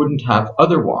that they wouldn't have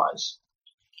otherwise.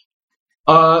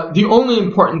 The only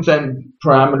important then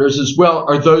parameters as well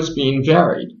are those being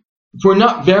varied. If we're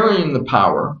not varying the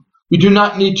power, we do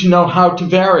not need to know how to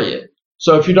vary it.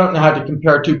 So if you don't know how to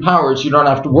compare 2 powers, you don't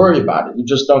have to worry about it. You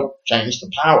just don't change the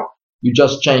power. You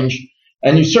just change,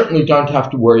 and you certainly don't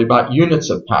have to worry about units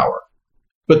of power.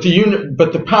 But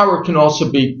the power can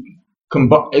also be,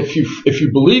 if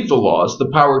you believe the laws, the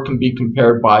power can be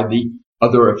compared by the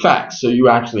other effects. So you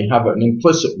actually have an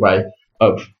implicit way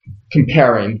of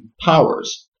comparing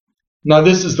powers. Now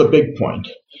this is the big point.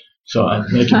 So I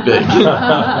make it big.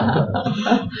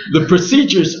 The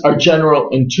procedures are general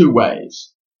in 2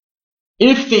 ways.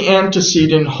 If the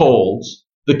antecedent holds,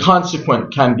 the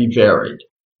consequent can be varied.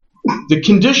 The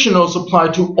conditionals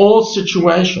apply to all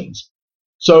situations.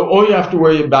 So all you have to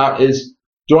worry about is,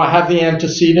 do I have the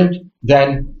antecedent?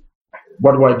 Then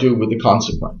what do I do with the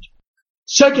consequent?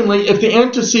 Secondly, if the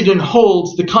antecedent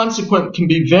holds, the consequent can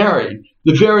be varied.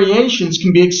 The variations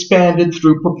can be expanded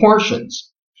through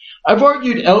proportions. I've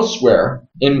argued elsewhere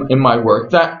in my work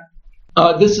that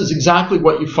this is exactly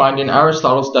what you find in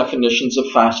Aristotle's definitions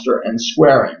of faster and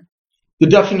squaring. The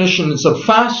definitions of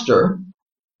faster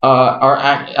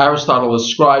Aristotle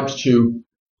ascribes to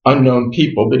unknown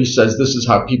people, but he says this is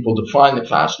how people define the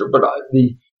faster, but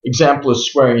the example of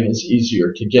squaring is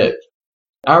easier to give.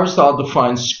 Aristotle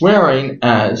defines squaring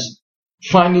as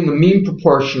finding the mean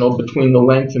proportional between the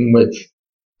length and width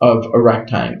of a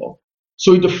rectangle.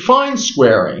 So he defines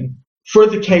squaring for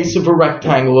the case of a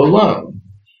rectangle alone.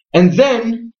 And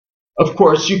then of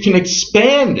course, you can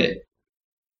expand it,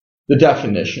 the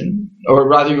definition, or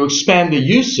rather you expand the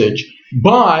usage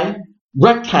by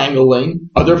rectangling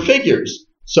other figures.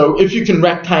 So if you can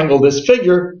rectangle this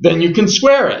figure, then you can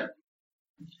square it.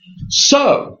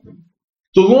 So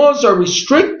the laws are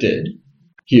restricted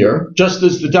here, just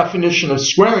as the definition of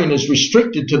squaring is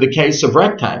restricted to the case of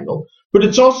rectangle, but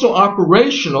it's also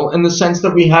operational in the sense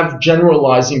that we have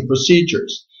generalizing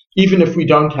procedures, even if we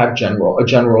don't have a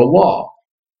general law.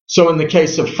 So in the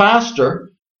case of faster,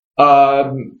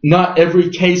 not every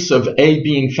case of A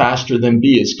being faster than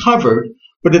B is covered,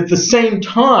 but at the same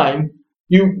time,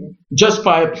 you just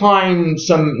by applying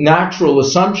some natural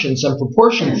assumptions and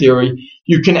proportion theory,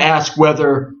 you can ask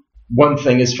whether one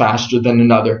thing is faster than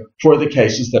another for the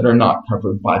cases that are not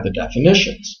covered by the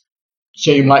definitions.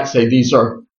 So you might say these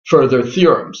are further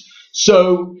theorems.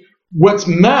 So what's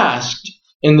masked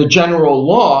in the general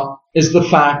law is the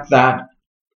fact that,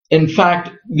 in fact,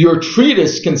 your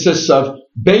treatise consists of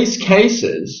base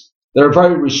cases that are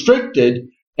very restricted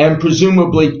and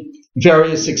presumably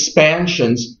various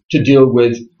expansions to deal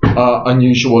with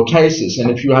unusual cases. And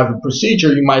if you have a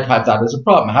procedure, you might have that as a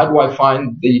problem. How do I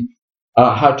find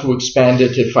how to expand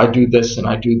it if I do this and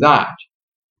I do that?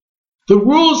 The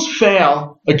rules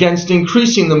fail against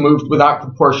increasing the moved without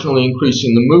proportionally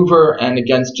increasing the mover, and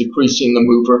against decreasing the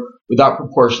mover without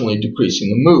proportionally decreasing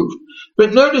the moved.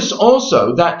 But notice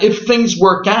also that if things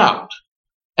work out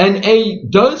and A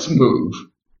does move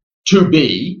to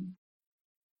B,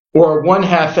 or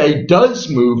 1/2 A does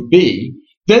move B,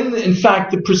 then in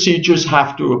fact the procedures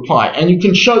have to apply. And you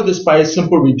can show this by a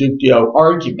simple reductio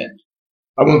argument.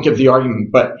 I won't give the argument,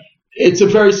 but it's a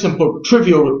very simple,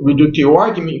 trivial reductio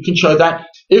argument. You can show that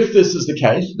if this is the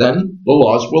case, then the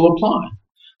laws will apply.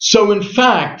 So in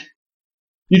fact,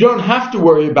 you don't have to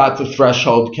worry about the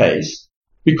threshold case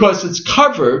because it's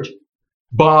covered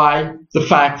by the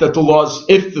fact that the laws,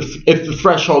 if the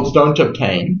thresholds don't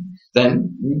obtain,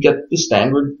 then you get the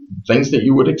standard things that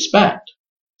you would expect.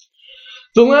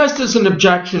 The last is an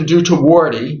objection due to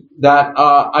Wardy that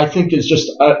I think is just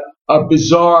a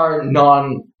bizarre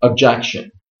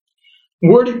non-objection.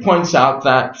 Wardy points out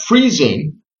that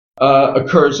freezing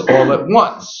occurs all at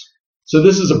once. So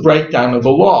this is a breakdown of the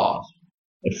law.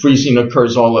 If freezing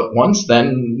occurs all at once,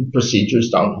 then procedures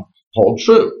don't hold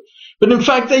true. But in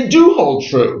fact, they do hold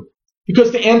true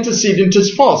because the antecedent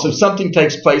is false. If something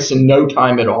takes place in no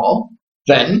time at all,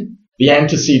 then the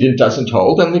antecedent doesn't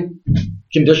hold and the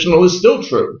conditional is still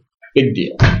true. Big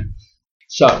deal.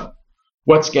 So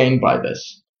what's gained by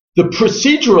this? The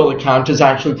procedural account is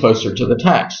actually closer to the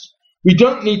text. We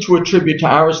don't need to attribute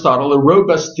to Aristotle a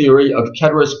robust theory of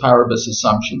ceteris paribus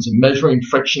assumptions of measuring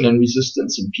friction and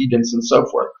resistance, impedance, and so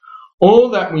forth. All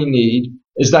that we need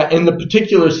is that in the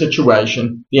particular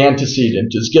situation, the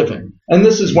antecedent is given. And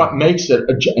this is what makes it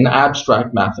an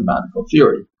abstract mathematical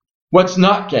theory. What's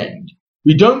not gained?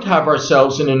 We don't have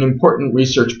ourselves in an important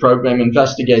research program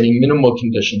investigating minimal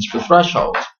conditions for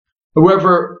thresholds.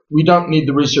 However, we don't need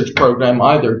the research program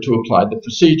either to apply the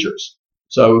procedures.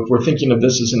 So if we're thinking of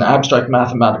this as an abstract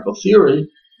mathematical theory,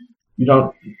 you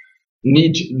don't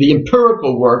need the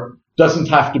empirical work doesn't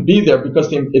have to be there because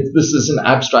this is an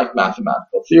abstract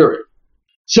mathematical theory.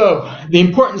 So the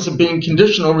importance of being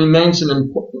conditional remains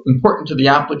important to the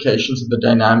applications of the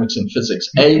dynamics in physics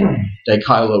 8, de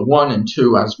Caelo 1 and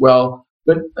 2 as well,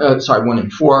 but 1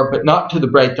 and 4, but not to the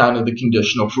breakdown of the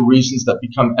conditional for reasons that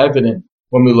become evident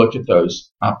when we look at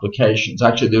those applications.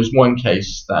 Actually, there's one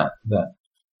case that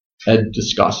Ed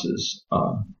discusses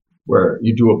where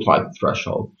you do apply the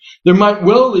threshold. This might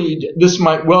well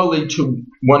lead to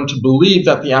one to believe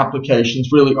that the applications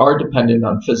really are dependent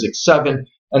on physics 7,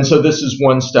 and so this is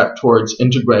one step towards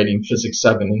integrating physics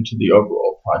 7 into the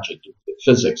overall project of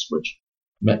physics, which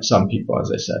some people,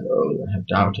 as I said earlier, have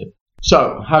doubted.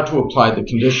 So, how to apply the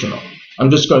conditional?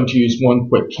 I'm just going to use one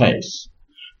quick case.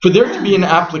 For there to be an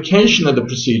application of the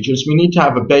procedures, we need to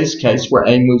have a base case where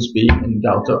A moves B in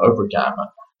delta over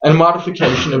gamma, and a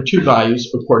modification of two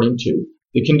values according to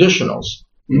the conditionals.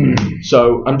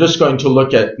 So I'm just going to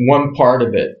look at one part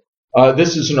of it.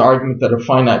 This is an argument that a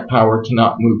finite power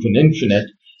cannot move an infinite,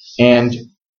 and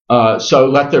so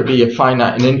let there be a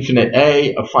finite, an infinite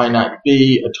A, a finite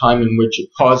B, a time in which it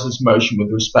causes motion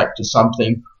with respect to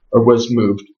something or was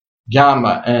moved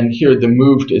gamma, and here the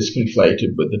moved is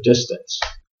conflated with the distance.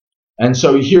 And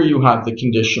so here you have the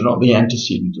conditional, the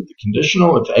antecedent of the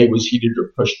conditional. If A was heated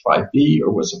or pushed by B,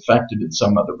 or was affected in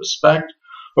some other respect,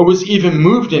 or was even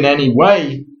moved in any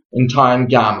way in time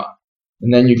gamma.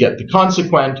 And then you get the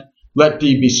consequent, let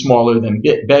D be smaller than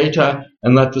beta,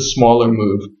 and let the smaller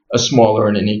move a smaller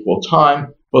and an equal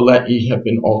time. but let E have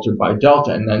been altered by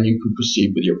delta, and then you can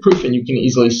proceed with your proof. And you can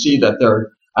easily see that there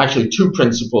are actually two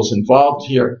principles involved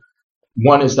here.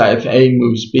 One is that if A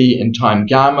moves B in time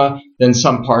gamma, then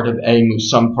some part of A moves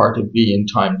some part of B in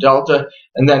time delta.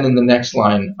 And then in the next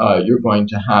line, you're going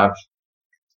to have,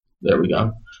 there we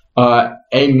go,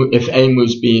 if A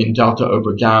moves B in delta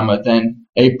over gamma, then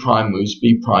A prime moves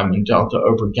B prime in delta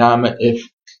over gamma if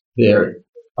there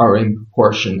are in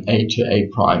proportion A to A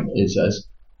prime is as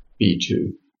B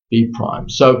to B prime.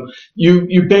 So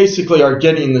you basically are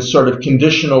getting this sort of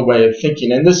conditional way of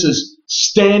thinking, and this is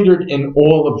standard in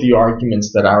all of the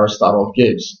arguments that Aristotle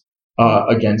gives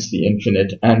against the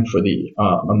infinite and for the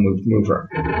unmoved mover.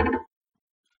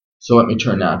 So let me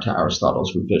turn now to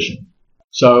Aristotle's revision.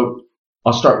 So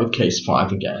I'll start with case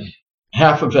 5 again.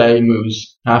 Half of A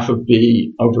moves half of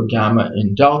B over gamma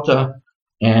in delta,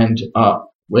 and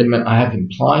wait a minute, I have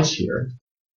implies here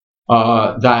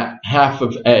that half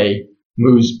of A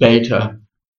moves beta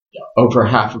over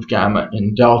half of gamma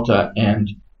in delta, and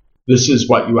this is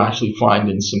what you actually find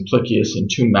in Simplicius in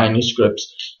 2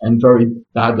 manuscripts and very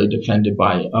badly defended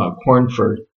by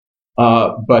Cornford.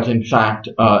 But in fact,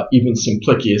 even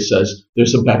Simplicius says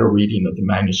there's a better reading of the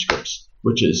manuscripts,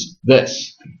 which is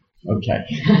this. Okay.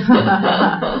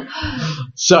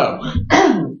 So,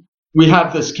 we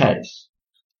have this case.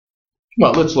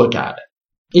 Well, let's look at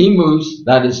it. E moves,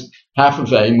 that is, half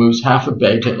of A moves half of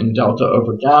beta in delta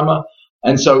over gamma,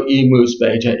 and so E moves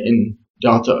beta in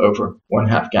delta over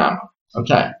 1/2 gamma.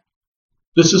 Okay.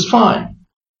 This is fine.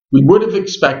 We would have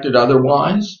expected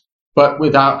otherwise, but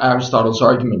without Aristotle's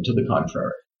argument to the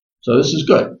contrary. So this is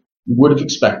good. We would have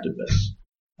expected this.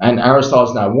 And Aristotle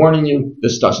is now warning you,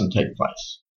 this doesn't take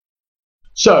place.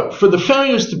 So, for the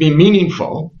failures to be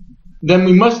meaningful, then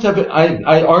we must have,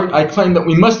 I claim that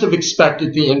we must have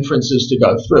expected the inferences to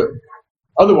go through.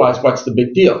 Otherwise, what's the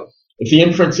big deal?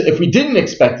 If we didn't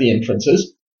expect the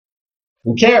inferences,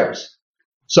 who cares?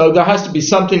 So there has to be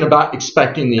something about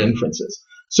expecting the inferences.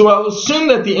 So I'll assume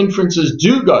that the inferences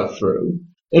do go through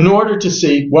in order to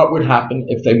see what would happen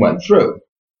if they went through.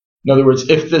 In other words,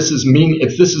 if this is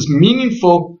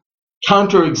meaningful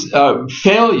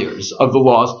failures of the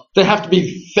laws, they have to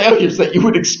be failures that you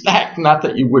would expect, not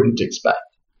that you wouldn't expect.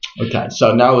 Okay,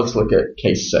 so now let's look at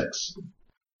case 6.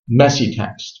 Messy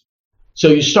text. So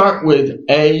you start with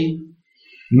A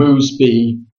moves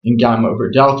B in gamma over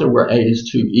delta, where A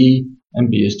is 2E and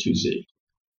B is 2Z.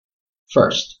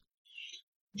 First,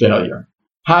 failure.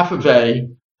 Half of A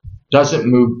doesn't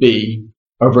move B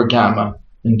over gamma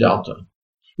in delta.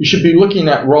 You should be looking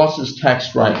at Ross's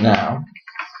text right now,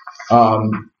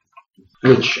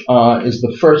 which is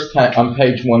the first text on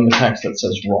page 1, the text that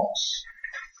says Ross.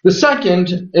 The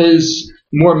second is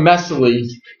more messily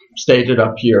stated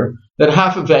up here, that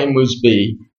half of A moves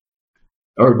B,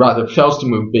 or rather fails to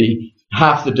move B,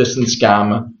 half the distance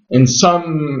gamma, in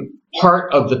some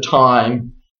part of the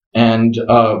time and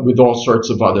with all sorts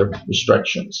of other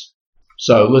restrictions.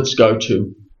 So let's go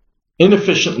to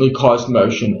inefficiently caused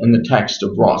motion in the text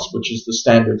of Ross, which is the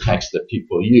standard text that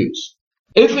people use.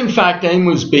 If in fact A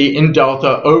moves B in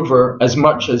delta over as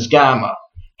much as gamma,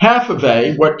 half of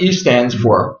A, what E stands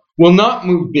for, will not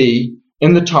move B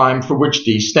in the time for which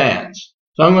D stands.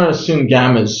 So I'm going to assume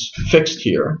gamma is fixed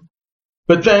here.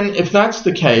 But then if that's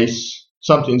the case,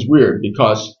 something's weird,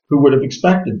 because who would have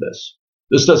expected this?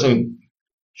 This doesn't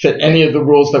fit any of the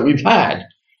rules that we've had.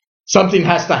 Something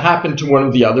has to happen to one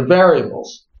of the other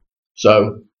variables.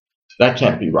 So that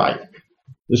can't be right.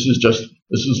 This is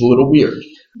a little weird.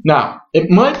 Now, it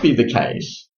might be the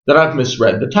case that I've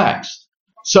misread the text.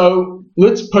 So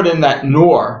let's put in that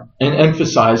nor and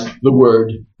emphasize the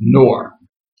word nor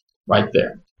right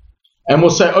there. And we'll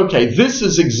say, okay, this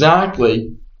is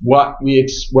exactly what we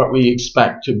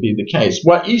expect to be the case.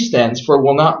 What E stands for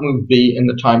will not move B in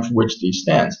the time for which D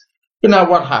stands. But now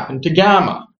what happened to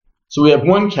gamma? So we have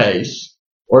one case,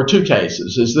 or two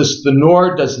cases. Is this the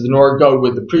nor? Does the nor go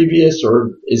with the previous,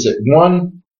 or is it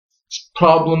one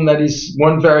problem that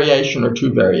one variation or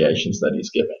two variations that he's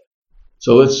giving?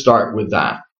 So let's start with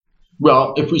that.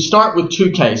 Well, if we start with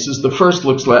two cases, the first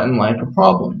looks like a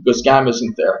problem because gamma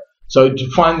isn't there. So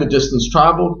to find the distance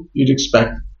traveled, you'd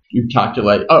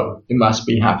calculate, oh, it must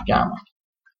be half gamma.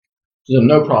 So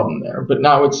no problem there. But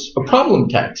now it's a problem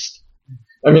text.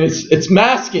 I mean, it's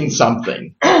masking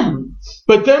something.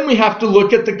 But then we have to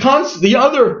look at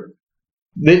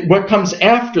what comes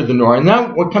after the nor. And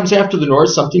now what comes after the nor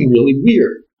is something really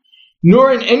weird.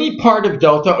 Nor in any part of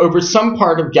delta over some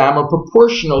part of gamma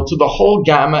proportional to the whole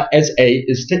gamma as A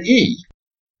is to E.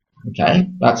 Okay,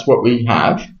 that's what we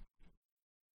have.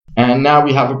 And now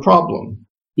we have a problem.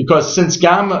 Because since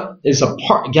gamma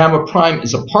prime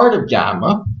is a part of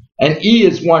gamma, and E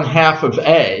is 1/2 of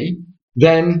A,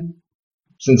 then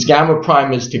since gamma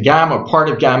prime is to gamma, part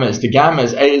of gamma is to gamma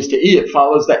as A is to E, it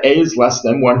follows that A is less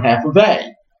than 1/2 of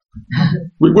A.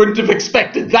 We wouldn't have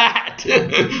expected that.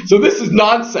 So this is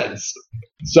nonsense.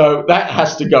 So that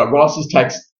has to go. Ross's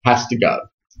text has to go.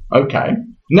 Okay,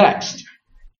 next.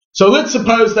 So let's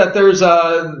suppose that there's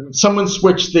someone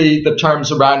switched the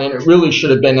terms around and it really should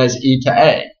have been as E to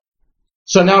A.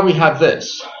 So now we have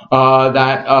this,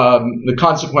 that the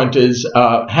consequent is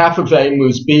half of A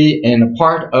moves B in a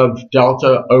part of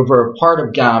delta over a part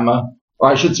of gamma, or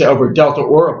I should say over delta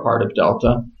or a part of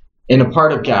delta, in a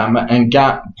part of gamma, and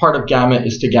part of gamma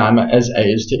is to gamma as A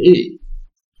is to E.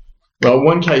 Well,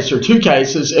 one case or two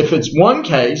cases. If it's one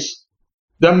case,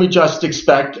 then we just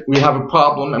expect, we have a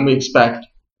problem and we expect,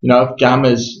 if gamma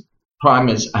is prime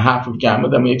is 1/2 of gamma,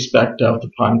 then we expect delta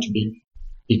prime to be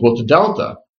equal to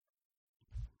delta.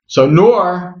 So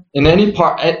nor in any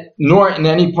part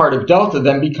of delta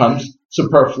then becomes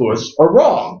superfluous or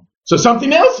wrong. So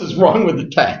something else is wrong with the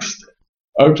text.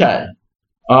 Okay.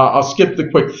 I'll skip the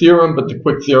quick theorem, but the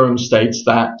quick theorem states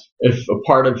that if a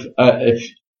part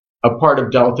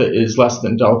of delta is less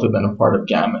than delta, then a part of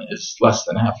gamma is less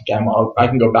than 1/2 gamma. I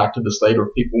can go back to this later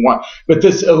if people want, but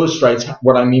this illustrates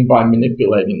what I mean by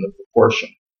manipulating the proportion.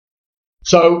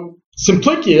 So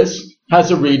Simplicius has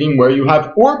a reading where you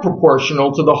have or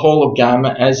proportional to the whole of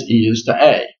gamma as E is to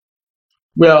A.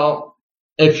 Well,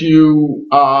 if you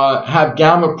have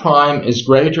gamma prime is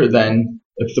greater than,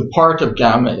 if the part of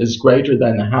gamma is greater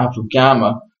than 1/2 of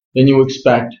gamma, then you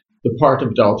expect the part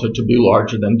of delta to be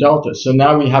larger than delta. So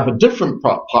now we have a different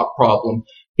problem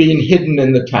being hidden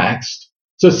in the text.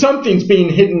 So something's being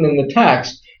hidden in the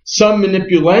text, some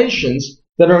manipulations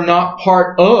that are not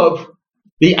part of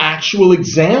the actual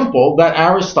example that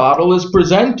Aristotle is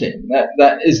presenting,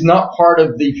 that is not part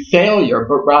of the failure,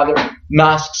 but rather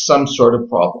masks some sort of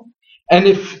problem. And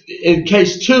if in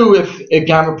case 2, if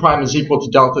gamma prime is equal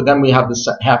to delta, then we have the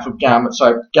 1/2 of gamma. So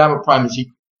if gamma prime is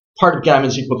part of gamma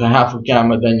is equal to 1/2 of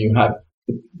gamma, then you have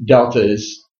delta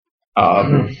is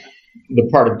the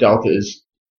part of delta is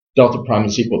delta prime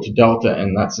is equal to delta,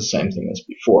 and that's the same thing as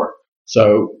before.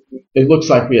 So it looks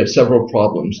like we have several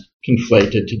problems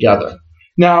conflated together.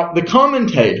 Now, the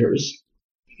commentators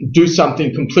do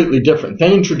something completely different.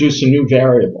 They introduce a new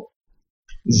variable,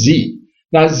 z.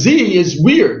 Now, z is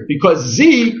weird because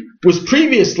z was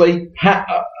previously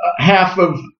half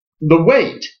of the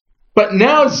weight, but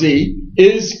now z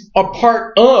is a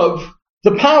part of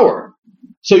the power.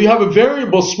 So you have a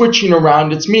variable switching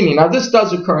around its meaning. Now, this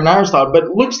does occur in Aristotle, but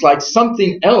it looks like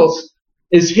something else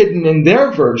is hidden in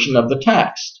their version of the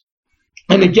text.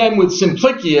 And again, with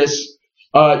Simplicius,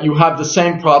 you have the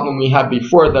same problem we had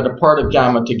before, that a part of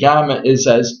gamma to gamma is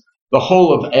as the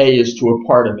whole of A is to a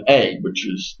part of A, which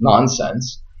is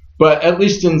nonsense. But at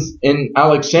least in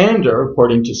Alexander,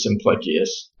 according to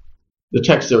Simplicius, the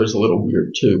text there is a little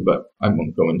weird too, but I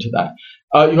won't go into that.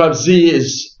 You have Z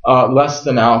is less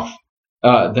than alpha,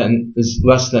 is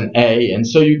less than A, and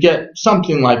so you get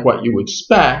something like what you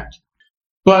expect.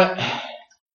 But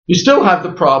you still have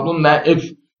the problem that if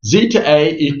Z to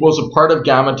A equals a part of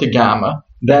gamma to gamma,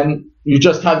 then you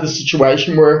just have the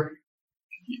situation where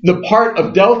the part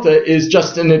of delta is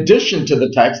just an addition to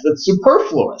the text that's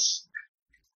superfluous.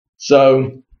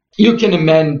 So you could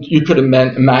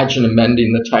imagine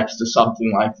amending the text to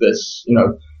something like this,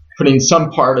 putting some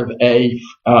part of A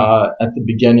at the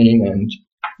beginning and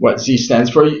what Z stands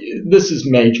for. This is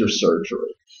major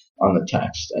surgery on the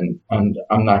text, and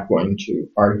I'm not going to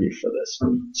argue for this.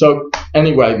 So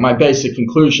anyway, my basic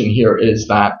conclusion here is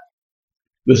that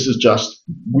this is just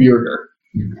weirder.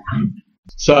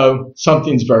 So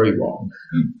something's very wrong.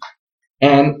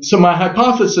 And so my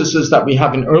hypothesis is that we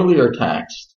have an earlier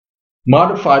text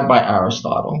modified by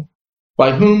Aristotle,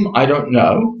 by whom I don't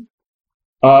know,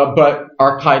 but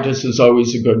Archytas is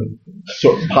always a good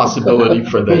sort of possibility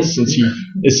for this, since he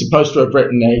is supposed to have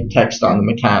written a text on the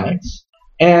mechanics.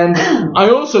 And I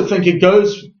also think it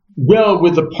goes well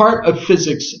with the part of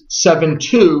physics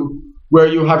 7.2 where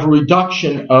you have a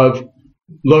reduction of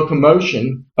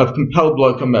locomotion, of compelled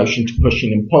locomotion to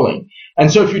pushing and pulling.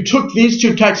 And so if you took these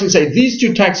two texts and say these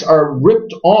two texts are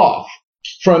ripped off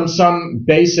from some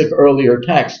basic earlier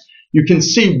text, you can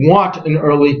see what an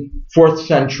early 4th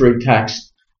century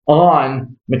text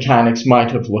on mechanics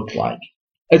might have looked like.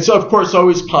 It's of course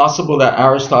always possible that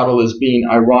Aristotle is being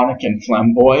ironic and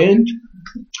flamboyant.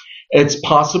 It's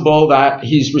possible that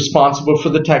he's responsible for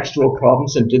the textual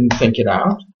problems and didn't think it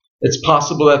out. It's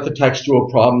possible that the textual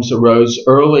problems arose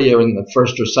earlier in the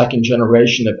 1st or 2nd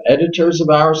generation of editors of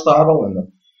Aristotle in the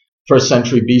 1st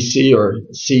century BC or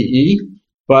CE,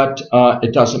 but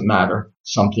it doesn't matter.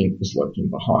 something is lurking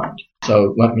behind.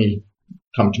 So let me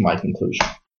come to my conclusion.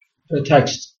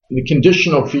 The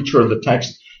conditional feature of the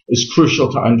text is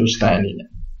crucial to understanding it.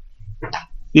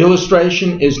 The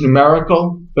illustration is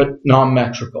numerical but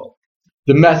non-metrical.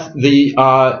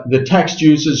 The text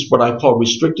uses what I call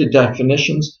restricted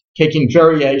definitions, taking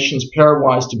variations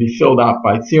pairwise to be filled out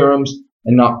by theorems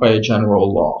and not by a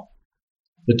general law.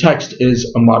 The text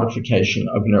is a modification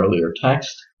of an earlier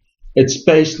text. It's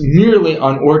based merely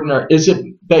on is it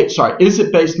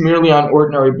based merely on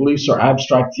ordinary beliefs or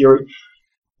abstract theory?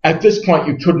 At this point,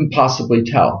 you couldn't possibly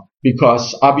tell,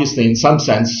 because obviously, in some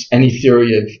sense, any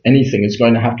theory of anything is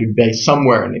going to have to be based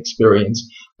somewhere in experience.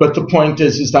 But the point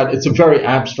is that it's a very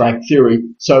abstract theory,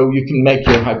 so you can make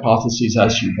your hypotheses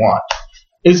as you want.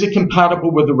 Is it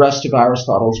compatible with the rest of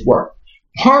Aristotle's work?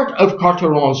 Part of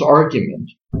Carteron's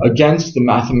argument against the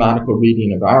mathematical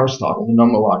reading of Aristotle, the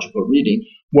nomological reading,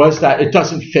 was that it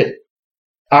doesn't fit.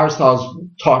 Aristotle's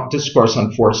discourse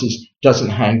on forces doesn't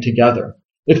hang together.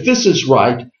 If this is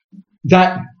right,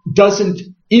 that doesn't,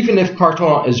 even if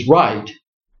Carteron is right,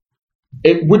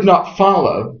 it would not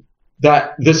follow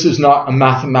that this is not a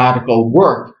mathematical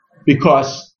work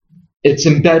because it's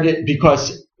embedded,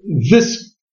 because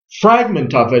this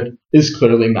fragment of it is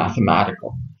clearly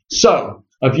mathematical. So,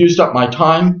 I've used up my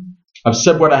time. I've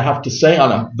said what I have to say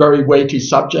on a very weighty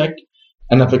subject,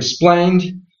 and I've explained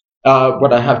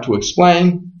what I have to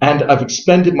explain, and I've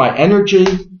expended my energy,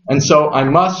 and so I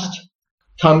must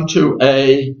come to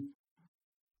a